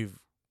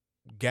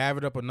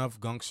gathered up enough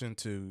gumption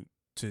to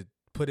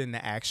put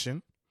into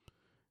action,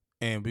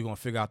 and we're going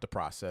to figure out the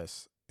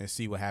process and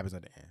see what happens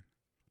at the end.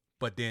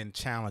 But then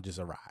challenges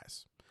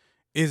arise.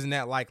 Isn't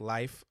that like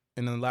life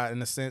in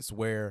a sense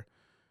where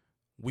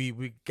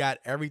we got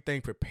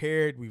everything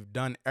prepared, we've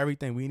done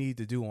everything we need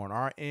to do on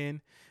our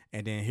end,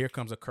 and then here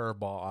comes a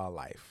curveball out of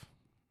life,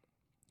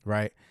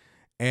 right?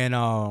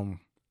 And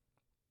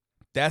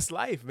that's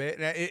life, man.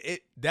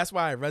 That's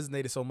why it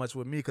resonated so much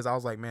with me, because I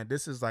was like, man,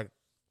 this is like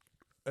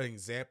an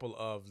example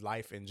of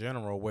life in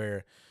general,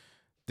 where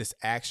this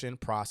action,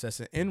 process,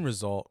 and end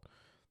result,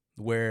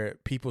 where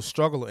people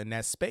struggle in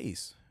that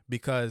space.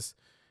 Because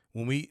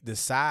when we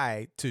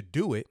decide to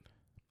do it,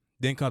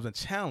 then comes a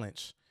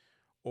challenge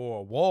or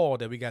a wall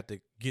that we got to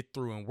get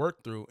through and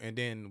work through. And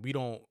then we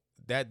don't,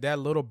 that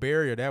little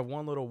barrier, that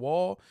one little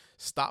wall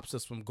stops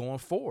us from going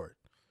forward,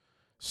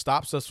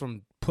 stops us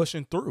from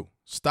pushing through,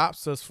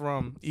 stops us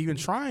from even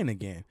trying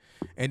again.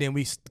 And then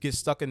we get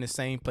stuck in the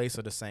same place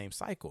or the same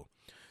cycle.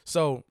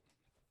 So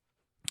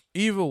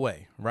either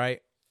way,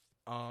 right?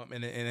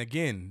 And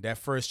again, that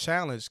first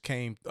challenge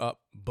came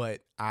up,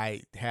 but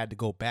I had to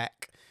go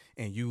back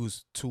and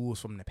use tools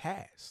from the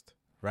past,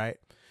 right?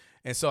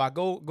 And so I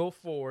go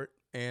forward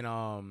and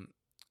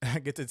I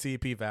get the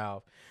T&P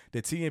valve.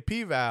 The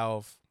T&P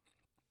valve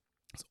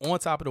is on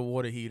top of the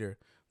water heater,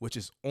 which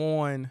is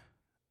on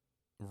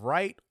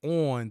right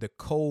on the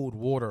cold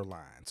water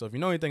line. So if you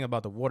know anything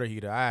about the water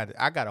heater,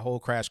 I got a whole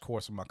crash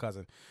course with my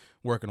cousin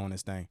working on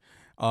this thing.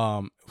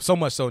 So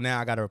much so now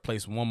I got to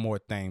replace one more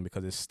thing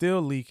because it's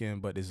still leaking,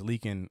 but it's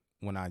leaking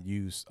when I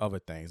use other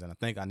things. And I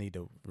think I need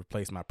to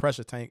replace my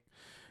pressure tank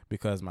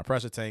because my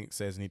pressure tank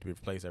says it need to be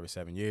replaced every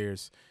 7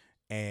 years.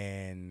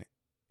 And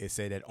it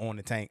said that on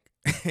the tank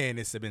and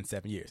it's been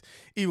 7 years.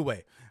 Either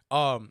way,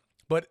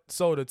 but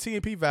so the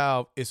T&P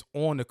valve is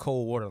on the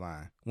cold water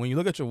line. When you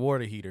look at your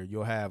water heater,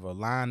 you'll have a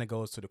line that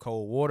goes to the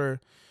cold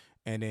water,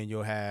 and then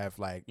you'll have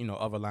like,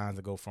 other lines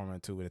that go from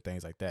it to it and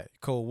things like that.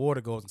 Cold water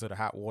goes into the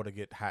hot water,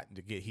 get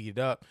heated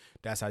up.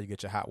 That's how you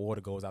get your hot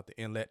water, goes out the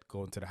inlet,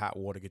 go into the hot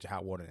water, get your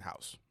hot water in the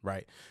house,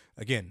 right?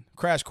 Again,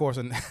 crash course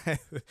on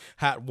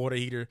hot water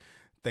heater,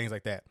 things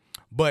like that.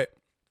 But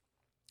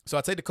so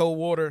I take the cold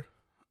water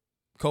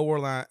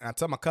line, and I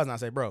tell my cousin, I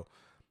say, bro,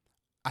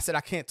 I said,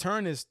 I can't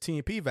turn this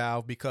T&P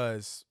valve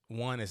because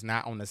one, is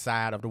not on the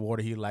side of the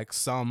water heater like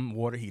some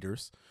water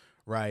heaters,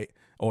 right?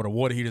 Or the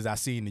water heaters I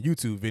see in the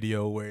YouTube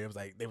video where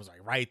they was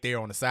like right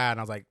there on the side. And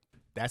I was like,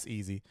 that's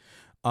easy.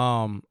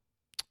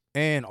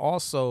 And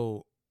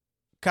also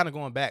kind of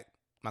going back,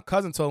 my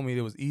cousin told me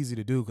it was easy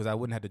to do because I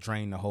wouldn't have to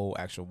drain the whole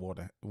actual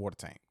water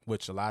tank,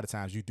 which a lot of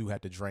times you do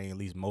have to drain at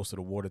least most of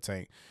the water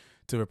tank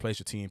to replace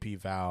your T&P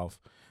valve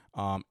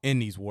in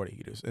these water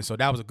heaters. And so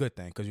that was a good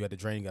thing because you had to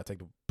drain, you got to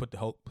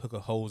hook a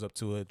hose up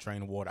to it,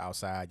 drain the water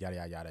outside, yada,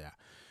 yada, yada, yada.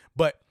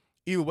 But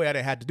either way, I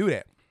didn't have to do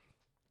that.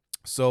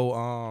 So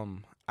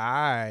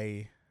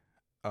I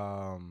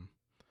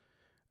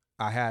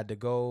had to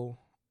go,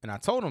 and I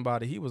told him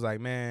about it. He was like,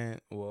 man,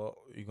 well,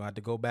 you're going to have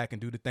to go back and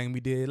do the thing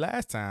we did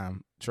last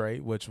time, Trey,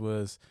 which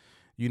was,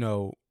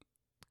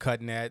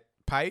 cutting that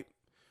pipe,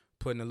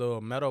 putting a little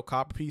metal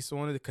copper piece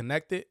on it to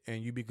connect it,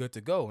 and you be good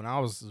to go. And I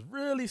was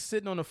really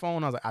sitting on the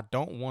phone. I was like, I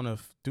don't want to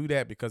do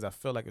that because I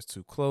feel like it's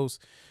too close.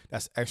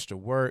 That's extra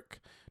work.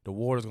 The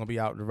water's going to be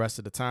out the rest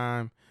of the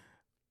time.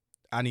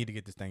 I need to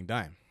get this thing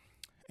done.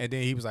 And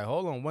then he was like,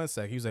 hold on one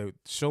sec. He was like,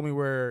 show me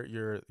where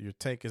your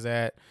tank is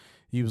at.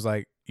 He was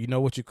like, you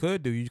know what you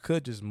could do? You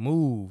could just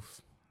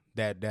move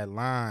that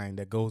line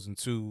that goes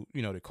into,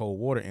 the cold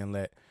water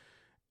inlet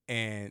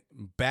and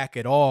back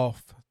it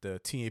off the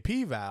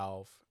T&P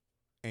valve,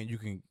 and you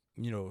can,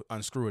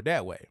 unscrew it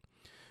that way.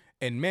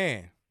 And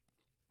man,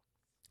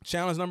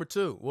 challenge number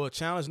 2. Well,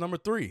 challenge number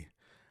 3.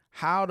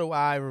 How do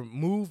I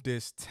remove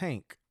this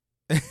tank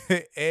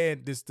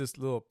and this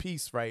little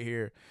piece right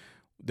here,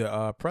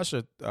 the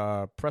pressure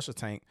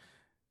tank,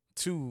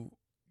 to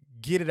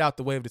get it out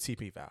the way of the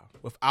TP valve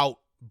without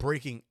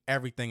breaking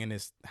everything in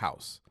this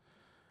house?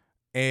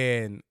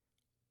 And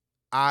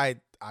I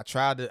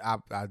tried to,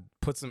 I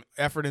put some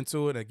effort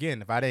into it.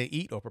 Again, if I didn't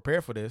eat or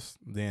prepare for this,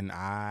 then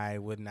I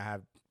wouldn't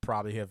have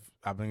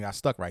got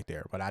stuck right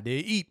there. But I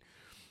did eat.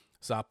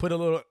 So I put a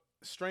little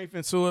strength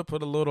into it,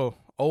 put a little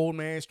old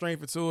man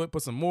strength into it,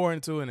 put some more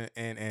into it,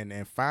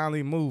 and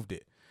finally moved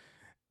it.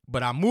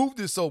 But I moved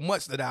it so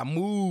much that I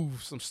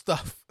moved some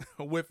stuff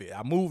with it.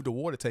 I moved the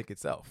water tank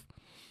itself.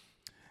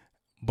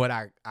 But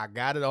I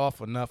got it off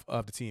enough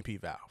of the T&P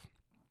valve.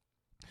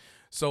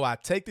 So I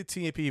take the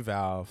T&P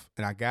valve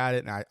and I got it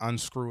and I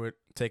unscrew it,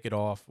 take it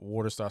off.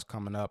 Water starts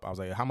coming up. I was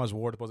like, how much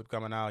water is supposed to be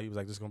coming out? He was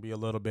like, just going to be a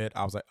little bit.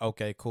 I was like,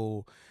 okay,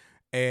 cool.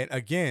 And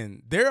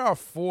again, there are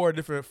four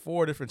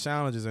different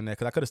challenges in there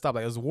because I could have stopped.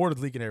 Like, there's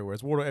water's leaking everywhere.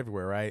 It's water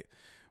everywhere, right?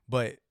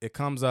 But it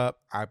comes up.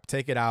 I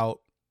take it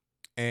out.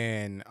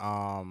 And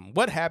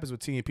what happens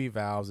with T&P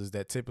valves is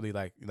that typically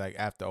like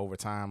after over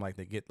time, like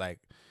they get like,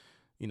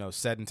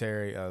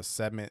 sedentary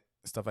sediment,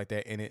 stuff like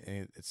that in it,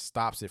 and it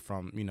stops it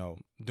from,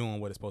 doing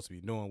what it's supposed to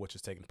be doing, which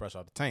is taking the pressure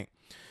off the tank.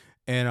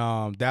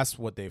 And that's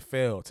what they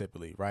fail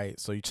typically, right?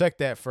 So you check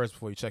that first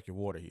before you check your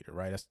water heater,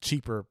 right? That's the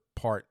cheaper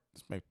part.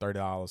 It's maybe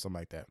 $30, something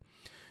like that.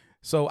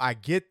 So I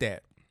get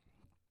that.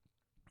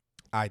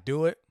 I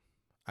do it.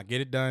 I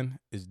get it done.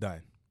 It's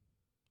done,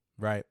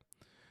 right?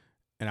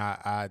 And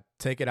I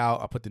take it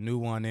out. I put the new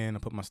one in. I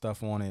put my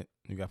stuff on it.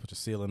 You got to put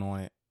your sealant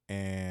on it.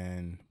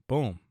 And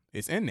boom,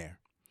 it's in there.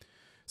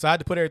 So I had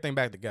to put everything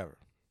back together.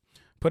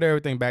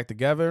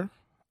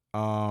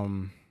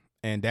 And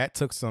that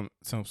took some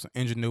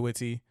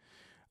ingenuity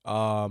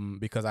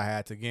because I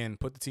had to, again,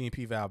 put the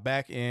T&P valve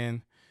back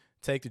in,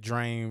 take the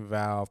drain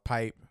valve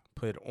pipe,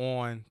 put it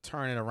on,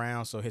 turn it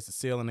around so it hits the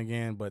ceiling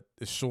again, but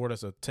it's shorter,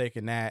 so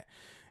taking that.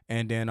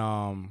 And then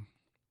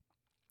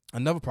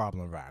another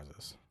problem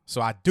arises. So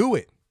I do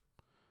it.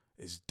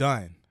 It's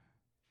done.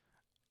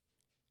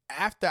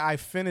 After I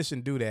finish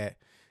and do that,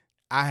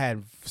 I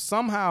had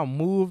somehow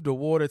moved the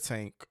water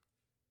tank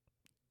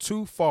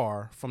too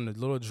far from the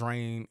little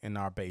drain in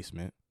our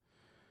basement.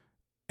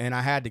 And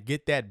I had to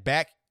get that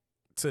back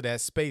to that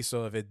space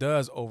so if it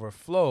does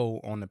overflow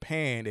on the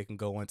pan, it can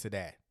go into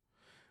that.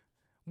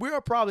 We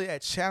are probably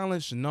at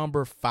challenge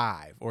number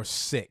 5 or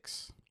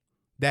 6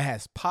 that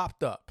has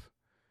popped up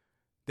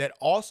that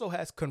also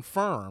has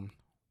confirmed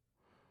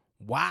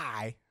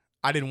why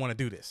I didn't want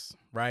to do this,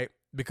 right?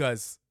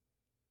 Because,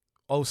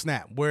 oh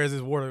snap, where is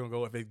this water going to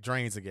go if it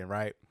drains again,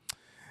 right?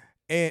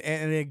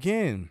 And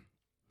again,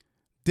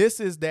 This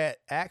is that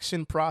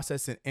action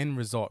process and end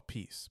result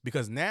piece,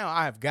 because now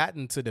I've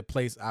gotten to the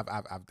place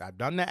I've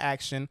done the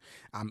action,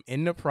 I'm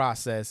in the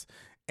process,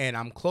 and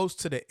I'm close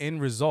to the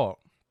end result.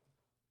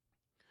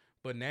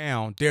 But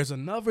now there's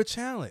another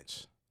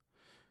challenge.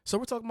 So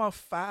we're talking about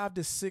 5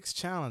 to 6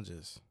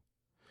 challenges.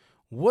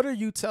 What are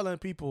you telling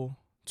people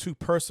to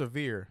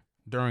persevere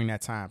during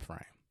that time frame?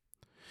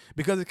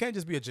 Because it can't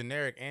just be a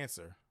generic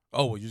answer.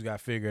 Oh, well, you just got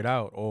to figure it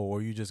out.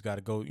 Or you just got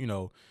to go,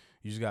 you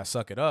just got to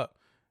suck it up.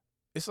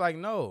 It's like,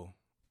 no.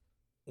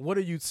 What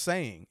are you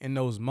saying in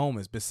those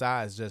moments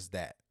besides just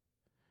that?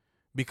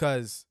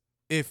 Because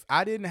if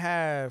I didn't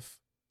have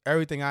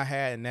everything I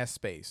had in that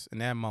space, in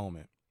that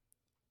moment,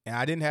 and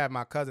I didn't have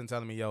my cousin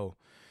telling me, yo,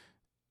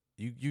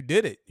 you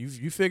did it.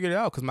 You figured it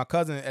out. Because my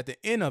cousin at the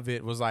end of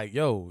it was like,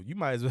 yo, you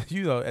might as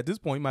well, at this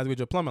point, you might as well get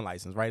your plumbing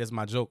license, right? That's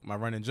my joke, my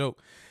running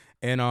joke.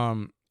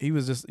 And he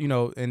was just,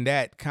 in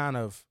that kind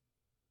of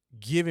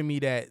giving me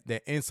that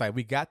insight.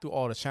 We got through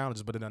all the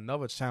challenges, but then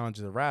another challenge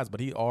arose,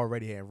 but he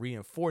already had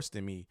reinforced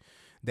in me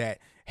that,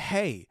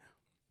 hey,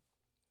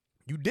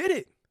 you did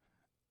it.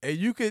 And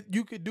you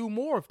could do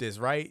more of this,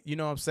 right? You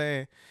know what I'm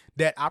saying?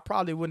 That I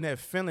probably wouldn't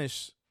have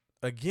finished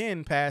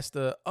again past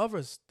the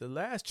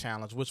last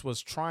challenge, which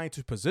was trying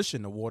to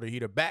position the water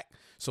heater back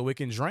so it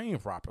can drain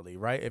properly,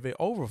 right? If it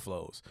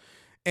overflows.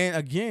 And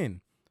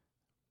again,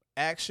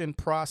 action,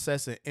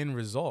 process, and end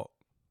result,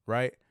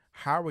 right?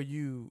 How are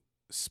you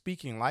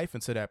speaking life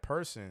into that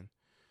person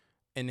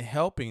and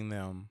helping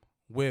them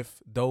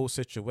with those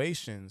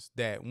situations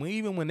that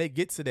even when they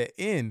get to the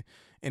end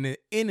and the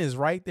end is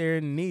right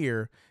there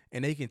near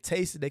and they can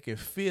taste it, they can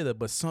feel it,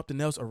 but something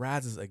else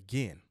arises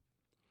again.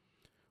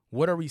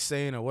 What are we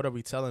saying or what are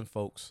we telling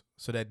folks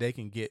so that they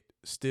can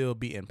still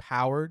be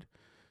empowered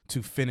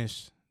to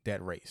finish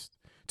that race,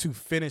 to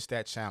finish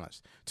that challenge,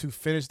 to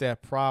finish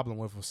that problem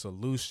with a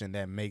solution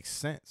that makes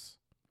sense?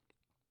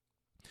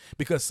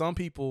 Because some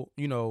people,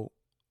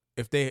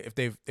 if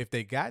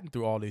they gotten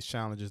through all these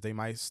challenges, they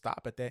might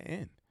stop at that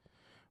end,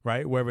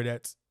 right? Whether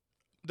that's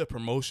the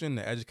promotion,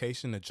 the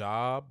education, the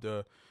job,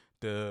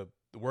 the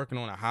working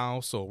on a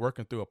house or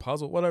working through a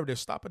puzzle, whatever, they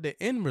stop at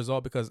the end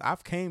result because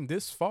I've came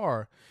this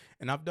far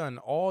and I've done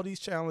all these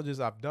challenges.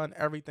 I've done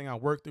everything. I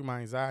worked through my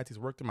anxieties,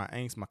 worked through my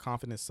angst, my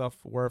confidence,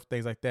 self-worth,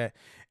 things like that.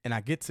 And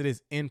I get to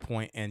this end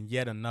point and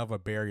yet another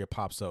barrier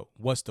pops up.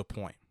 What's the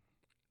point?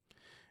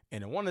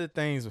 And one of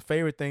the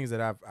favorite things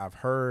that I've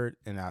heard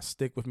and I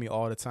stick with me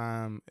all the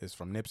time is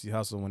from Nipsey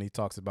Hussle when he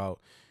talks about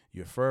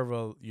you're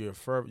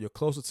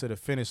closer to the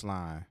finish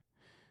line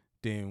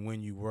than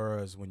when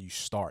you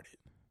started.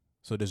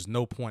 So there's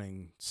no point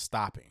in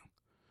stopping.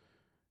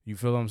 You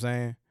feel what I'm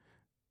saying?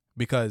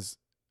 Because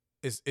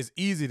it's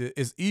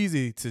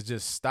easy to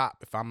just stop.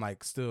 If I'm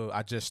like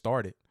I just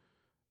started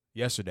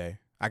yesterday,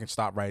 I can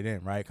stop right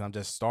in, right? Because I'm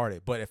just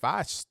started. But if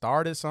I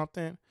started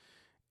something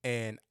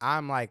and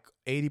I'm like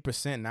 80%,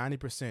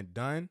 90%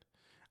 done,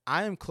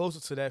 I am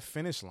closer to that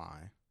finish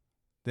line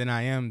than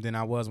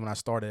I was when I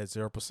started at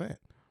 0%.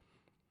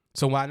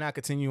 So why not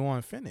continue on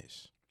and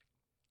finish?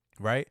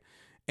 Right?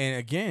 And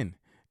again,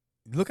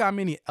 look how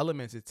many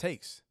elements it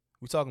takes.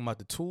 We're talking about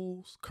the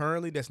tools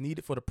currently that's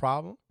needed for the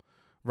problem,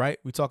 right?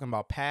 We're talking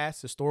about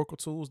past historical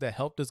tools that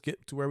helped us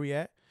get to where we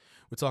at.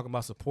 We're talking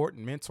about support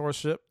and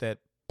mentorship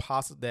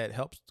that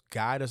helps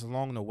guide us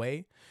along the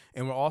way.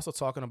 And we're also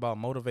talking about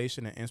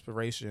motivation and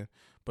inspiration,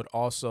 but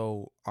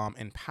also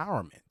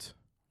empowerment,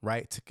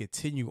 right? To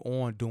continue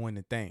on doing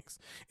the things.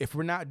 If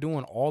we're not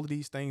doing all of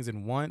these things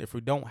in one, if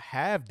we don't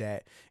have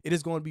that, it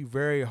is going to be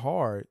very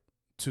hard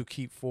to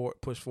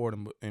push forward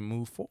and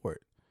move forward.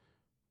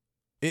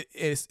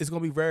 It's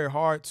going to be very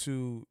hard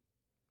to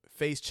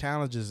face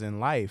challenges in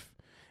life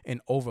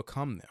and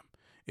overcome them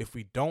if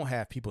we don't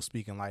have people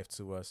speaking life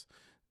to us,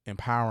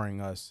 empowering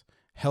us,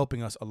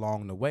 helping us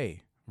along the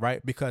way,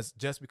 right? Because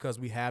just because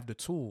we have the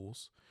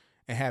tools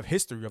and have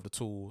history of the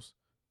tools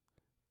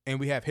and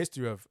we have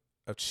history of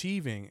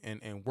achieving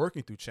and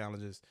working through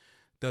challenges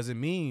doesn't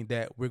mean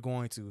that we're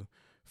going to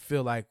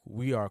feel like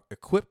we are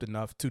equipped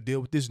enough to deal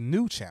with this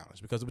new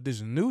challenge. Because with this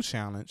new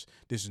challenge,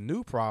 this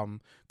new problem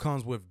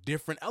comes with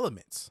different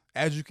elements.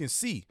 As you can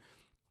see,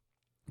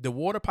 the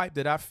water pipe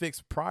that I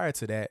fixed prior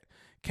to that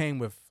came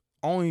with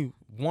only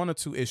 1 or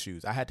 2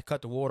 issues. I had to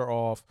cut the water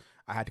off,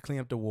 I had to clean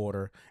up the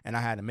water, and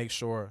I had to make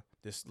sure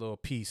this little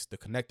piece, the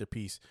connector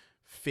piece,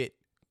 fit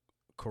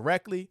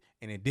correctly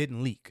and it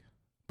didn't leak.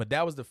 But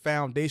that was the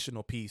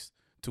foundational piece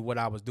to what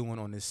I was doing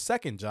on this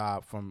second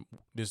job from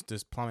this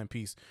plumbing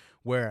piece,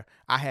 where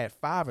I had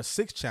 5 or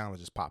 6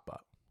 challenges pop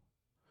up.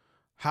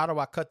 How do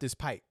I cut this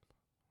pipe?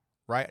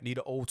 Right? I need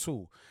an old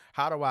tool.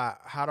 How do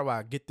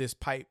I get this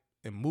pipe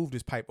and move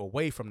this pipe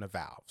away from the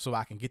valve so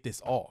I can get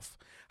this off?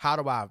 How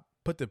do I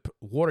put the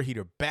water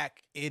heater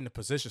back in the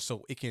position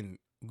so it can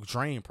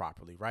drain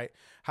properly, right?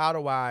 How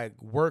do I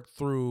work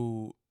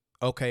through,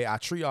 okay, I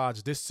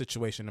triage this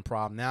situation, the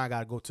problem. Now I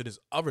got to go to this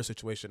other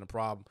situation, the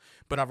problem.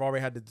 But I've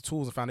already had the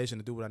tools and foundation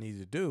to do what I needed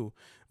to do,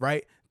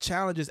 right?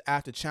 Challenges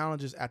after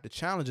challenges after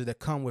challenges that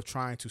come with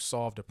trying to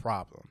solve the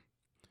problem.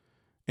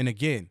 And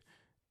again,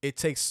 it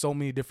takes so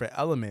many different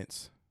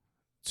elements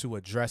to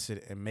address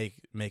it and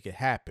make it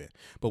happen.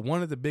 But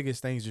one of the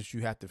biggest things that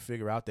you have to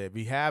figure out, that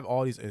we have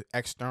all these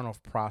external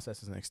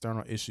processes and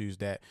external issues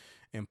that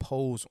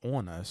impose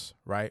on us,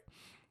 right?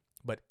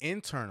 But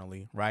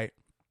internally, right,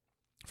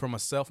 from a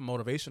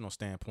self-motivational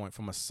standpoint,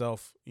 from a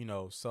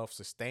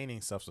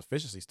self-sustaining,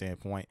 self-sufficiency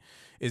standpoint,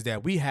 is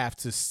that we have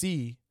to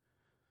see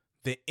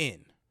the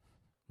end,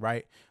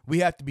 right? We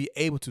have to be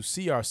able to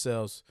see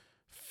ourselves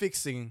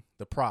fixing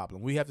the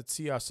problem. We have to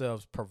see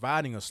ourselves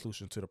providing a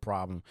solution to the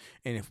problem.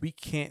 And if we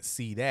can't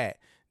see that,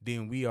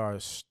 then we're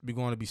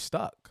going to be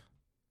stuck.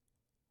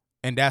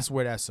 And that's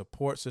where that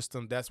support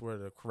system, that's where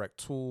the correct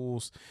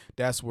tools,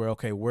 that's where,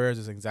 okay, where is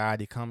this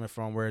anxiety coming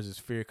from? Where is this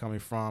fear coming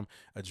from?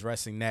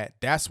 Addressing that.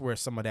 That's where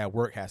some of that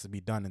work has to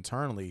be done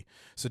internally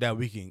so that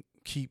we can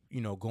keep,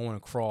 going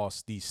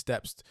across these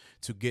steps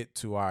to get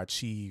to our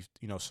achieved,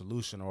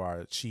 solution or our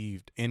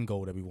achieved end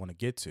goal that we want to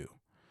get to.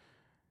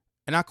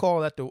 And I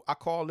call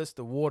this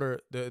the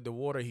water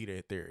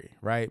heater theory,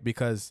 right?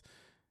 Because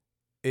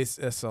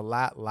it's a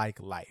lot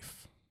like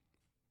life.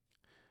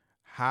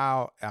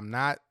 How I'm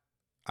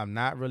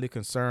not really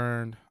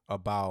concerned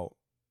about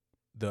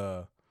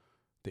the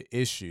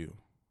issue.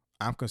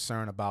 I'm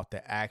concerned about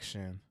the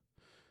action,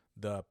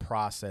 the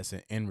process,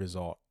 and end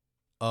result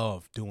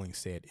of doing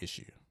said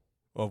issue,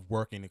 of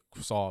working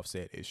to solve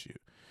said issue.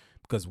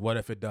 Because what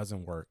if it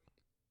doesn't work?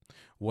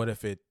 What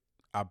if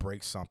I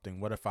break something?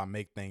 What if I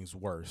make things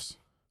worse?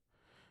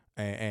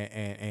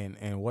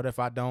 And what if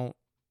I don't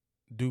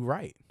do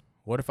right?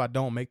 What if I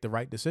don't make the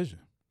right decision?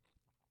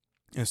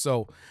 And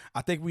so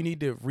I think we need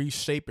to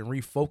reshape and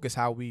refocus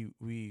how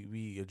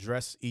we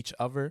address each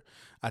other.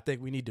 I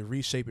think we need to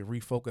reshape and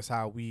refocus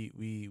how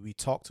we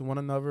talk to one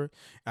another.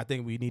 I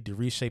think we need to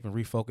reshape and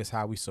refocus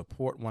how we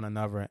support one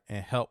another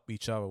and help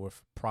each other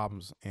with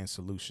problems and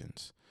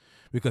solutions.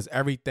 Because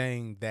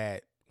everything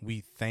that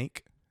we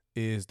think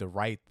is the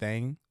right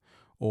thing,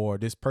 or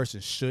this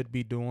person should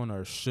be doing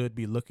or should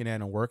be looking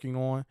at and working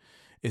on,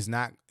 is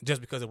not,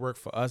 just because it worked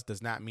for us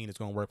does not mean it's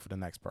going to work for the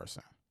next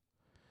person.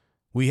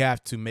 We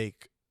have to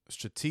make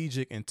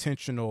strategic,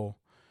 intentional,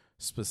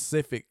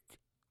 specific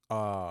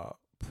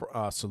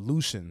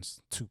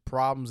solutions to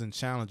problems and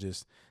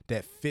challenges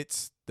that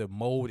fits the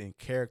mold and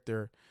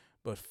character,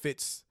 but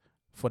fits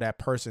for that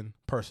person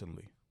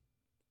personally.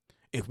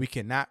 If we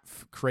cannot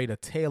create a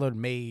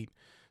tailor-made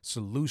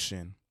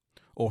solution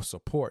or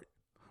support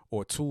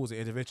or tools and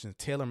interventions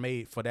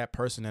tailor-made for that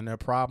person and their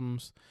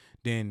problems,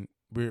 then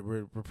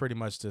we're pretty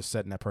much just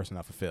setting that person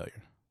up for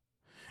failure.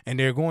 And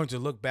they're going to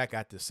look back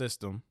at the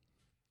system,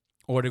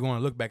 or they're going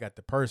to look back at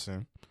the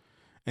person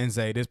and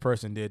say, this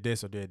person did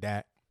this or did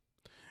that,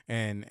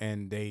 and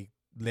they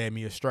led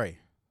me astray.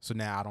 So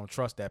now I don't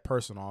trust that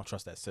person, or I don't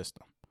trust that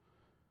system.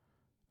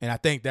 And I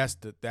think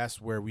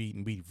that's where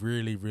we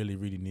really, really,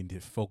 really need to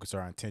focus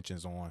our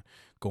intentions on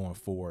going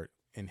forward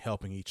and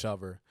helping each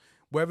other,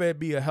 whether it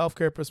be a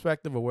healthcare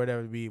perspective or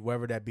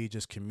whether that be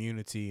just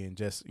community and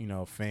just,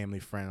 family,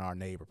 friend, or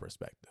neighbor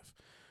perspective.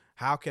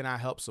 How can I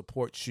help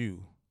support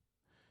you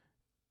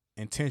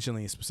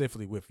intentionally and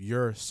specifically with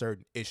your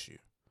certain issue?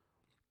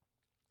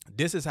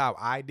 This is how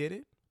I did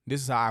it.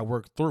 This is how I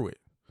worked through it.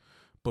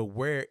 But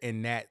where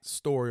in that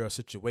story or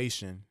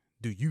situation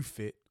do you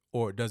fit,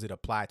 or does it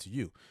apply to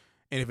you?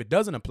 And if it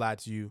doesn't apply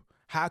to you,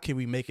 how can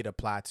we make it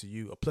apply to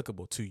you,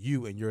 applicable to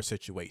you and your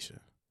situation?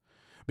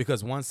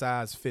 Because one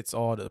size fits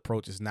all, the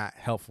approach is not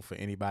helpful for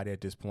anybody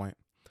at this point.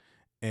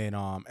 And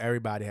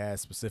everybody has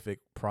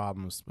specific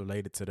problems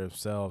related to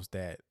themselves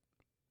that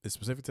is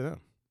specific to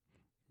them.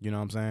 You know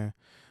what I'm saying?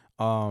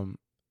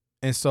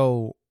 And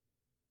so,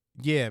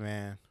 yeah,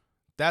 man,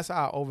 that's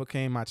how I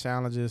overcame my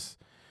challenges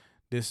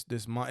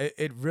this month.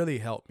 It really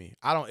helped me.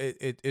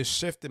 It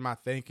shifted my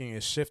thinking.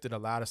 It shifted a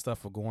lot of stuff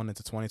for going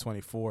into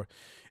 2024.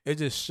 It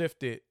just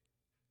shifted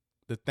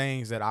the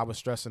things that I was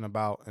stressing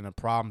about and the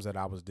problems that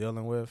I was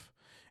dealing with.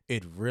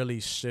 It really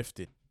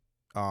shifted,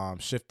 my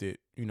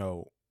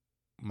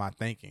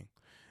thinking.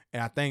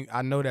 And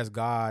I know that's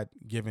God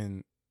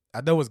given.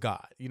 I know it's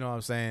God, you know what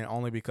I'm saying?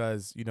 Only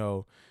because,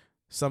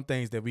 some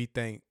things that we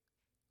think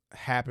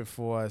happen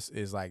for us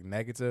is like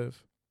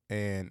negative,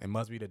 and it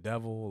must be the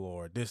devil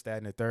or this, that,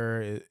 and the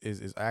third.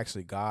 Is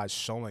actually God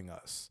showing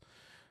us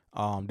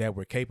that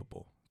we're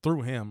capable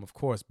through him, of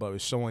course, but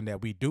it's showing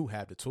that we do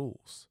have the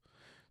tools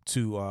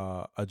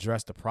to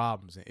address the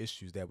problems and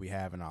issues that we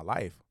have in our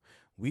life.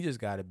 We just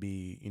got to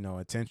be,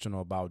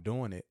 intentional about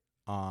doing it.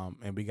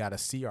 And we got to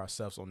see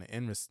ourselves on the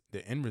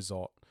end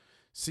result,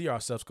 see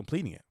ourselves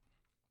completing it.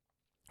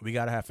 We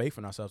got to have faith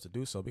in ourselves to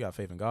do so. We got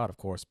faith in God, of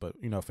course, but,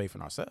 faith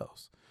in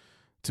ourselves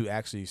to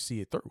actually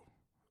see it through.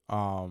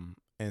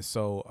 And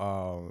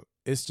so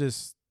it's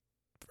just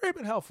very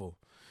been helpful.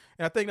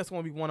 And I think that's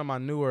going to be one of my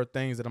newer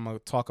things that I'm going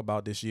to talk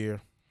about this year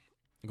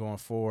going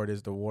forward,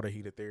 is the water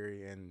heater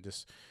theory, and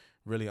just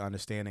really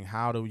understanding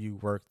how do you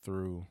work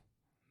through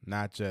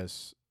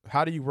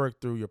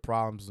your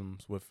problems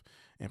with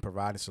and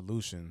providing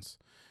solutions,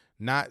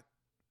 not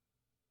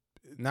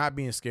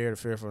being scared or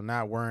fearful,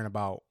 not worrying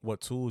about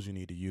what tools you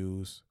need to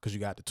use, because you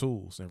got the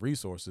tools and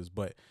resources,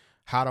 but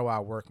how do I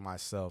work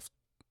myself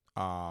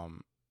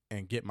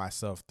and get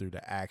myself through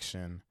the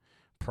action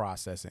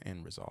process and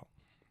end result.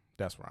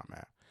 That's where I'm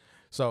at.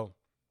 So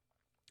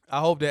I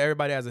hope that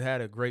everybody has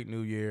had a great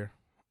new year.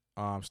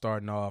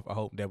 Starting off, I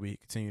hope that we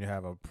continue to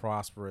have a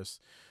prosperous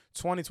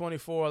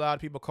 2024. A lot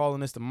of people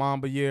calling this the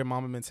Mamba year,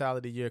 Mamba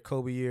mentality year,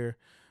 Kobe year.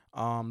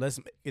 Let's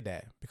make it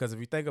that, because if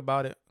you think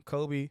about it,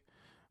 Kobe,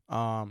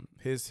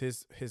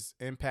 his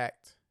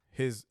impact,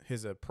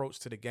 his approach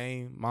to the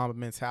game, Mamba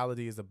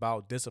mentality is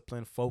about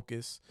discipline,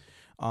 focus,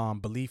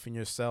 belief in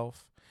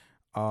yourself,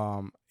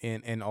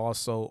 and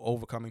also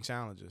overcoming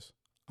challenges.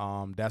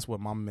 That's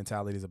what Mamba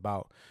mentality is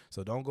about.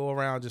 So don't go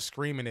around just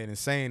screaming it and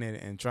saying it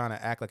and trying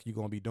to act like you're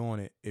going to be doing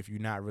it if you're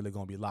not really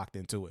going to be locked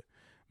into it,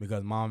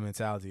 because Mamba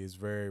mentality is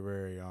very,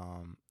 very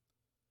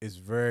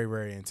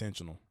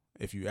intentional.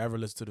 If you ever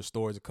listen to the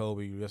stories of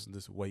Kobe, you listen to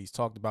the way he's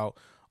talked about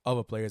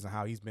other players and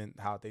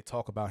how they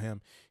talk about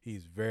him,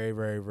 he's very,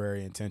 very,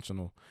 very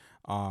intentional,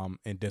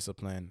 and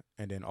discipline,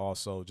 and then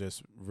also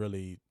just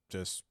really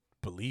just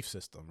belief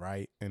system,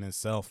 right, in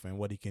himself and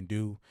what he can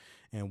do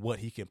and what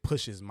he can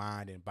push his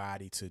mind and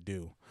body to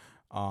do,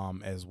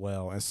 as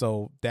well. And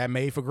so that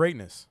made for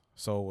greatness.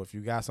 So if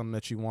you got something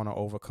that you want to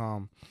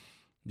overcome,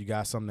 you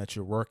got something that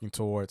you're working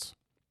towards,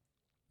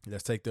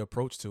 let's take the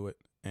approach to it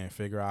and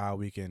figure out how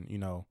we can,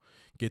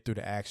 get through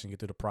the action, get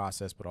through the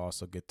process, but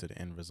also get to the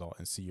end result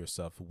and see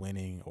yourself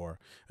winning or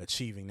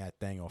achieving that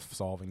thing or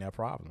solving that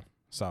problem.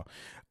 So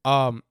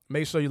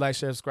make sure you like,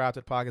 share, subscribe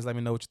to the podcast. Let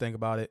me know what you think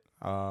about it.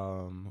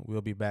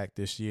 We'll be back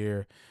this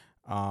year.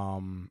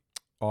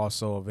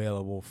 Also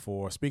available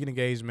for speaking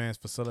engagements,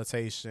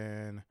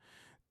 facilitation,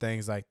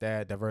 things like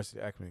that, diversity,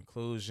 equity,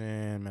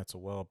 inclusion,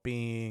 mental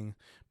well-being,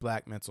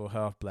 Black mental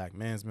health, Black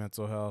men's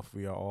mental health.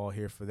 We are all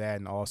here for that.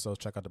 And also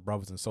check out the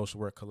Brothers in Social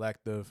Work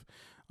Collective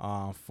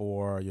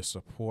for your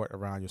support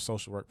around your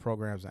social work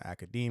programs and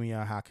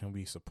academia. How can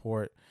we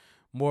support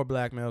more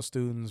Black male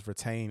students,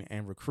 retain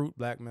and recruit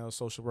Black male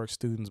social work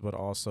students, but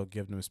also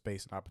give them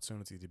space and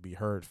opportunity to be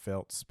heard,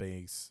 felt,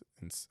 seen,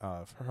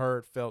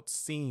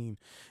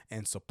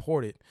 and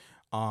supported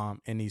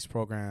in these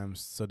programs,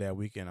 so that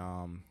we can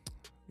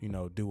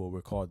do what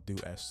we're called do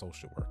as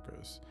social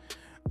workers.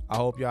 I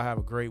hope y'all have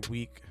a great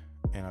week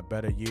and a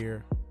better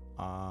year,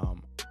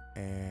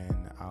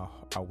 and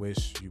I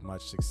wish you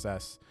much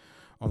success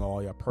on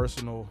all your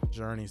personal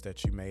journeys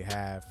that you may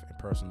have and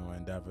personal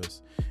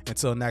endeavors.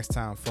 Until next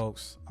time,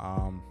 folks,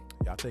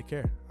 y'all take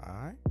care. All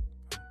right.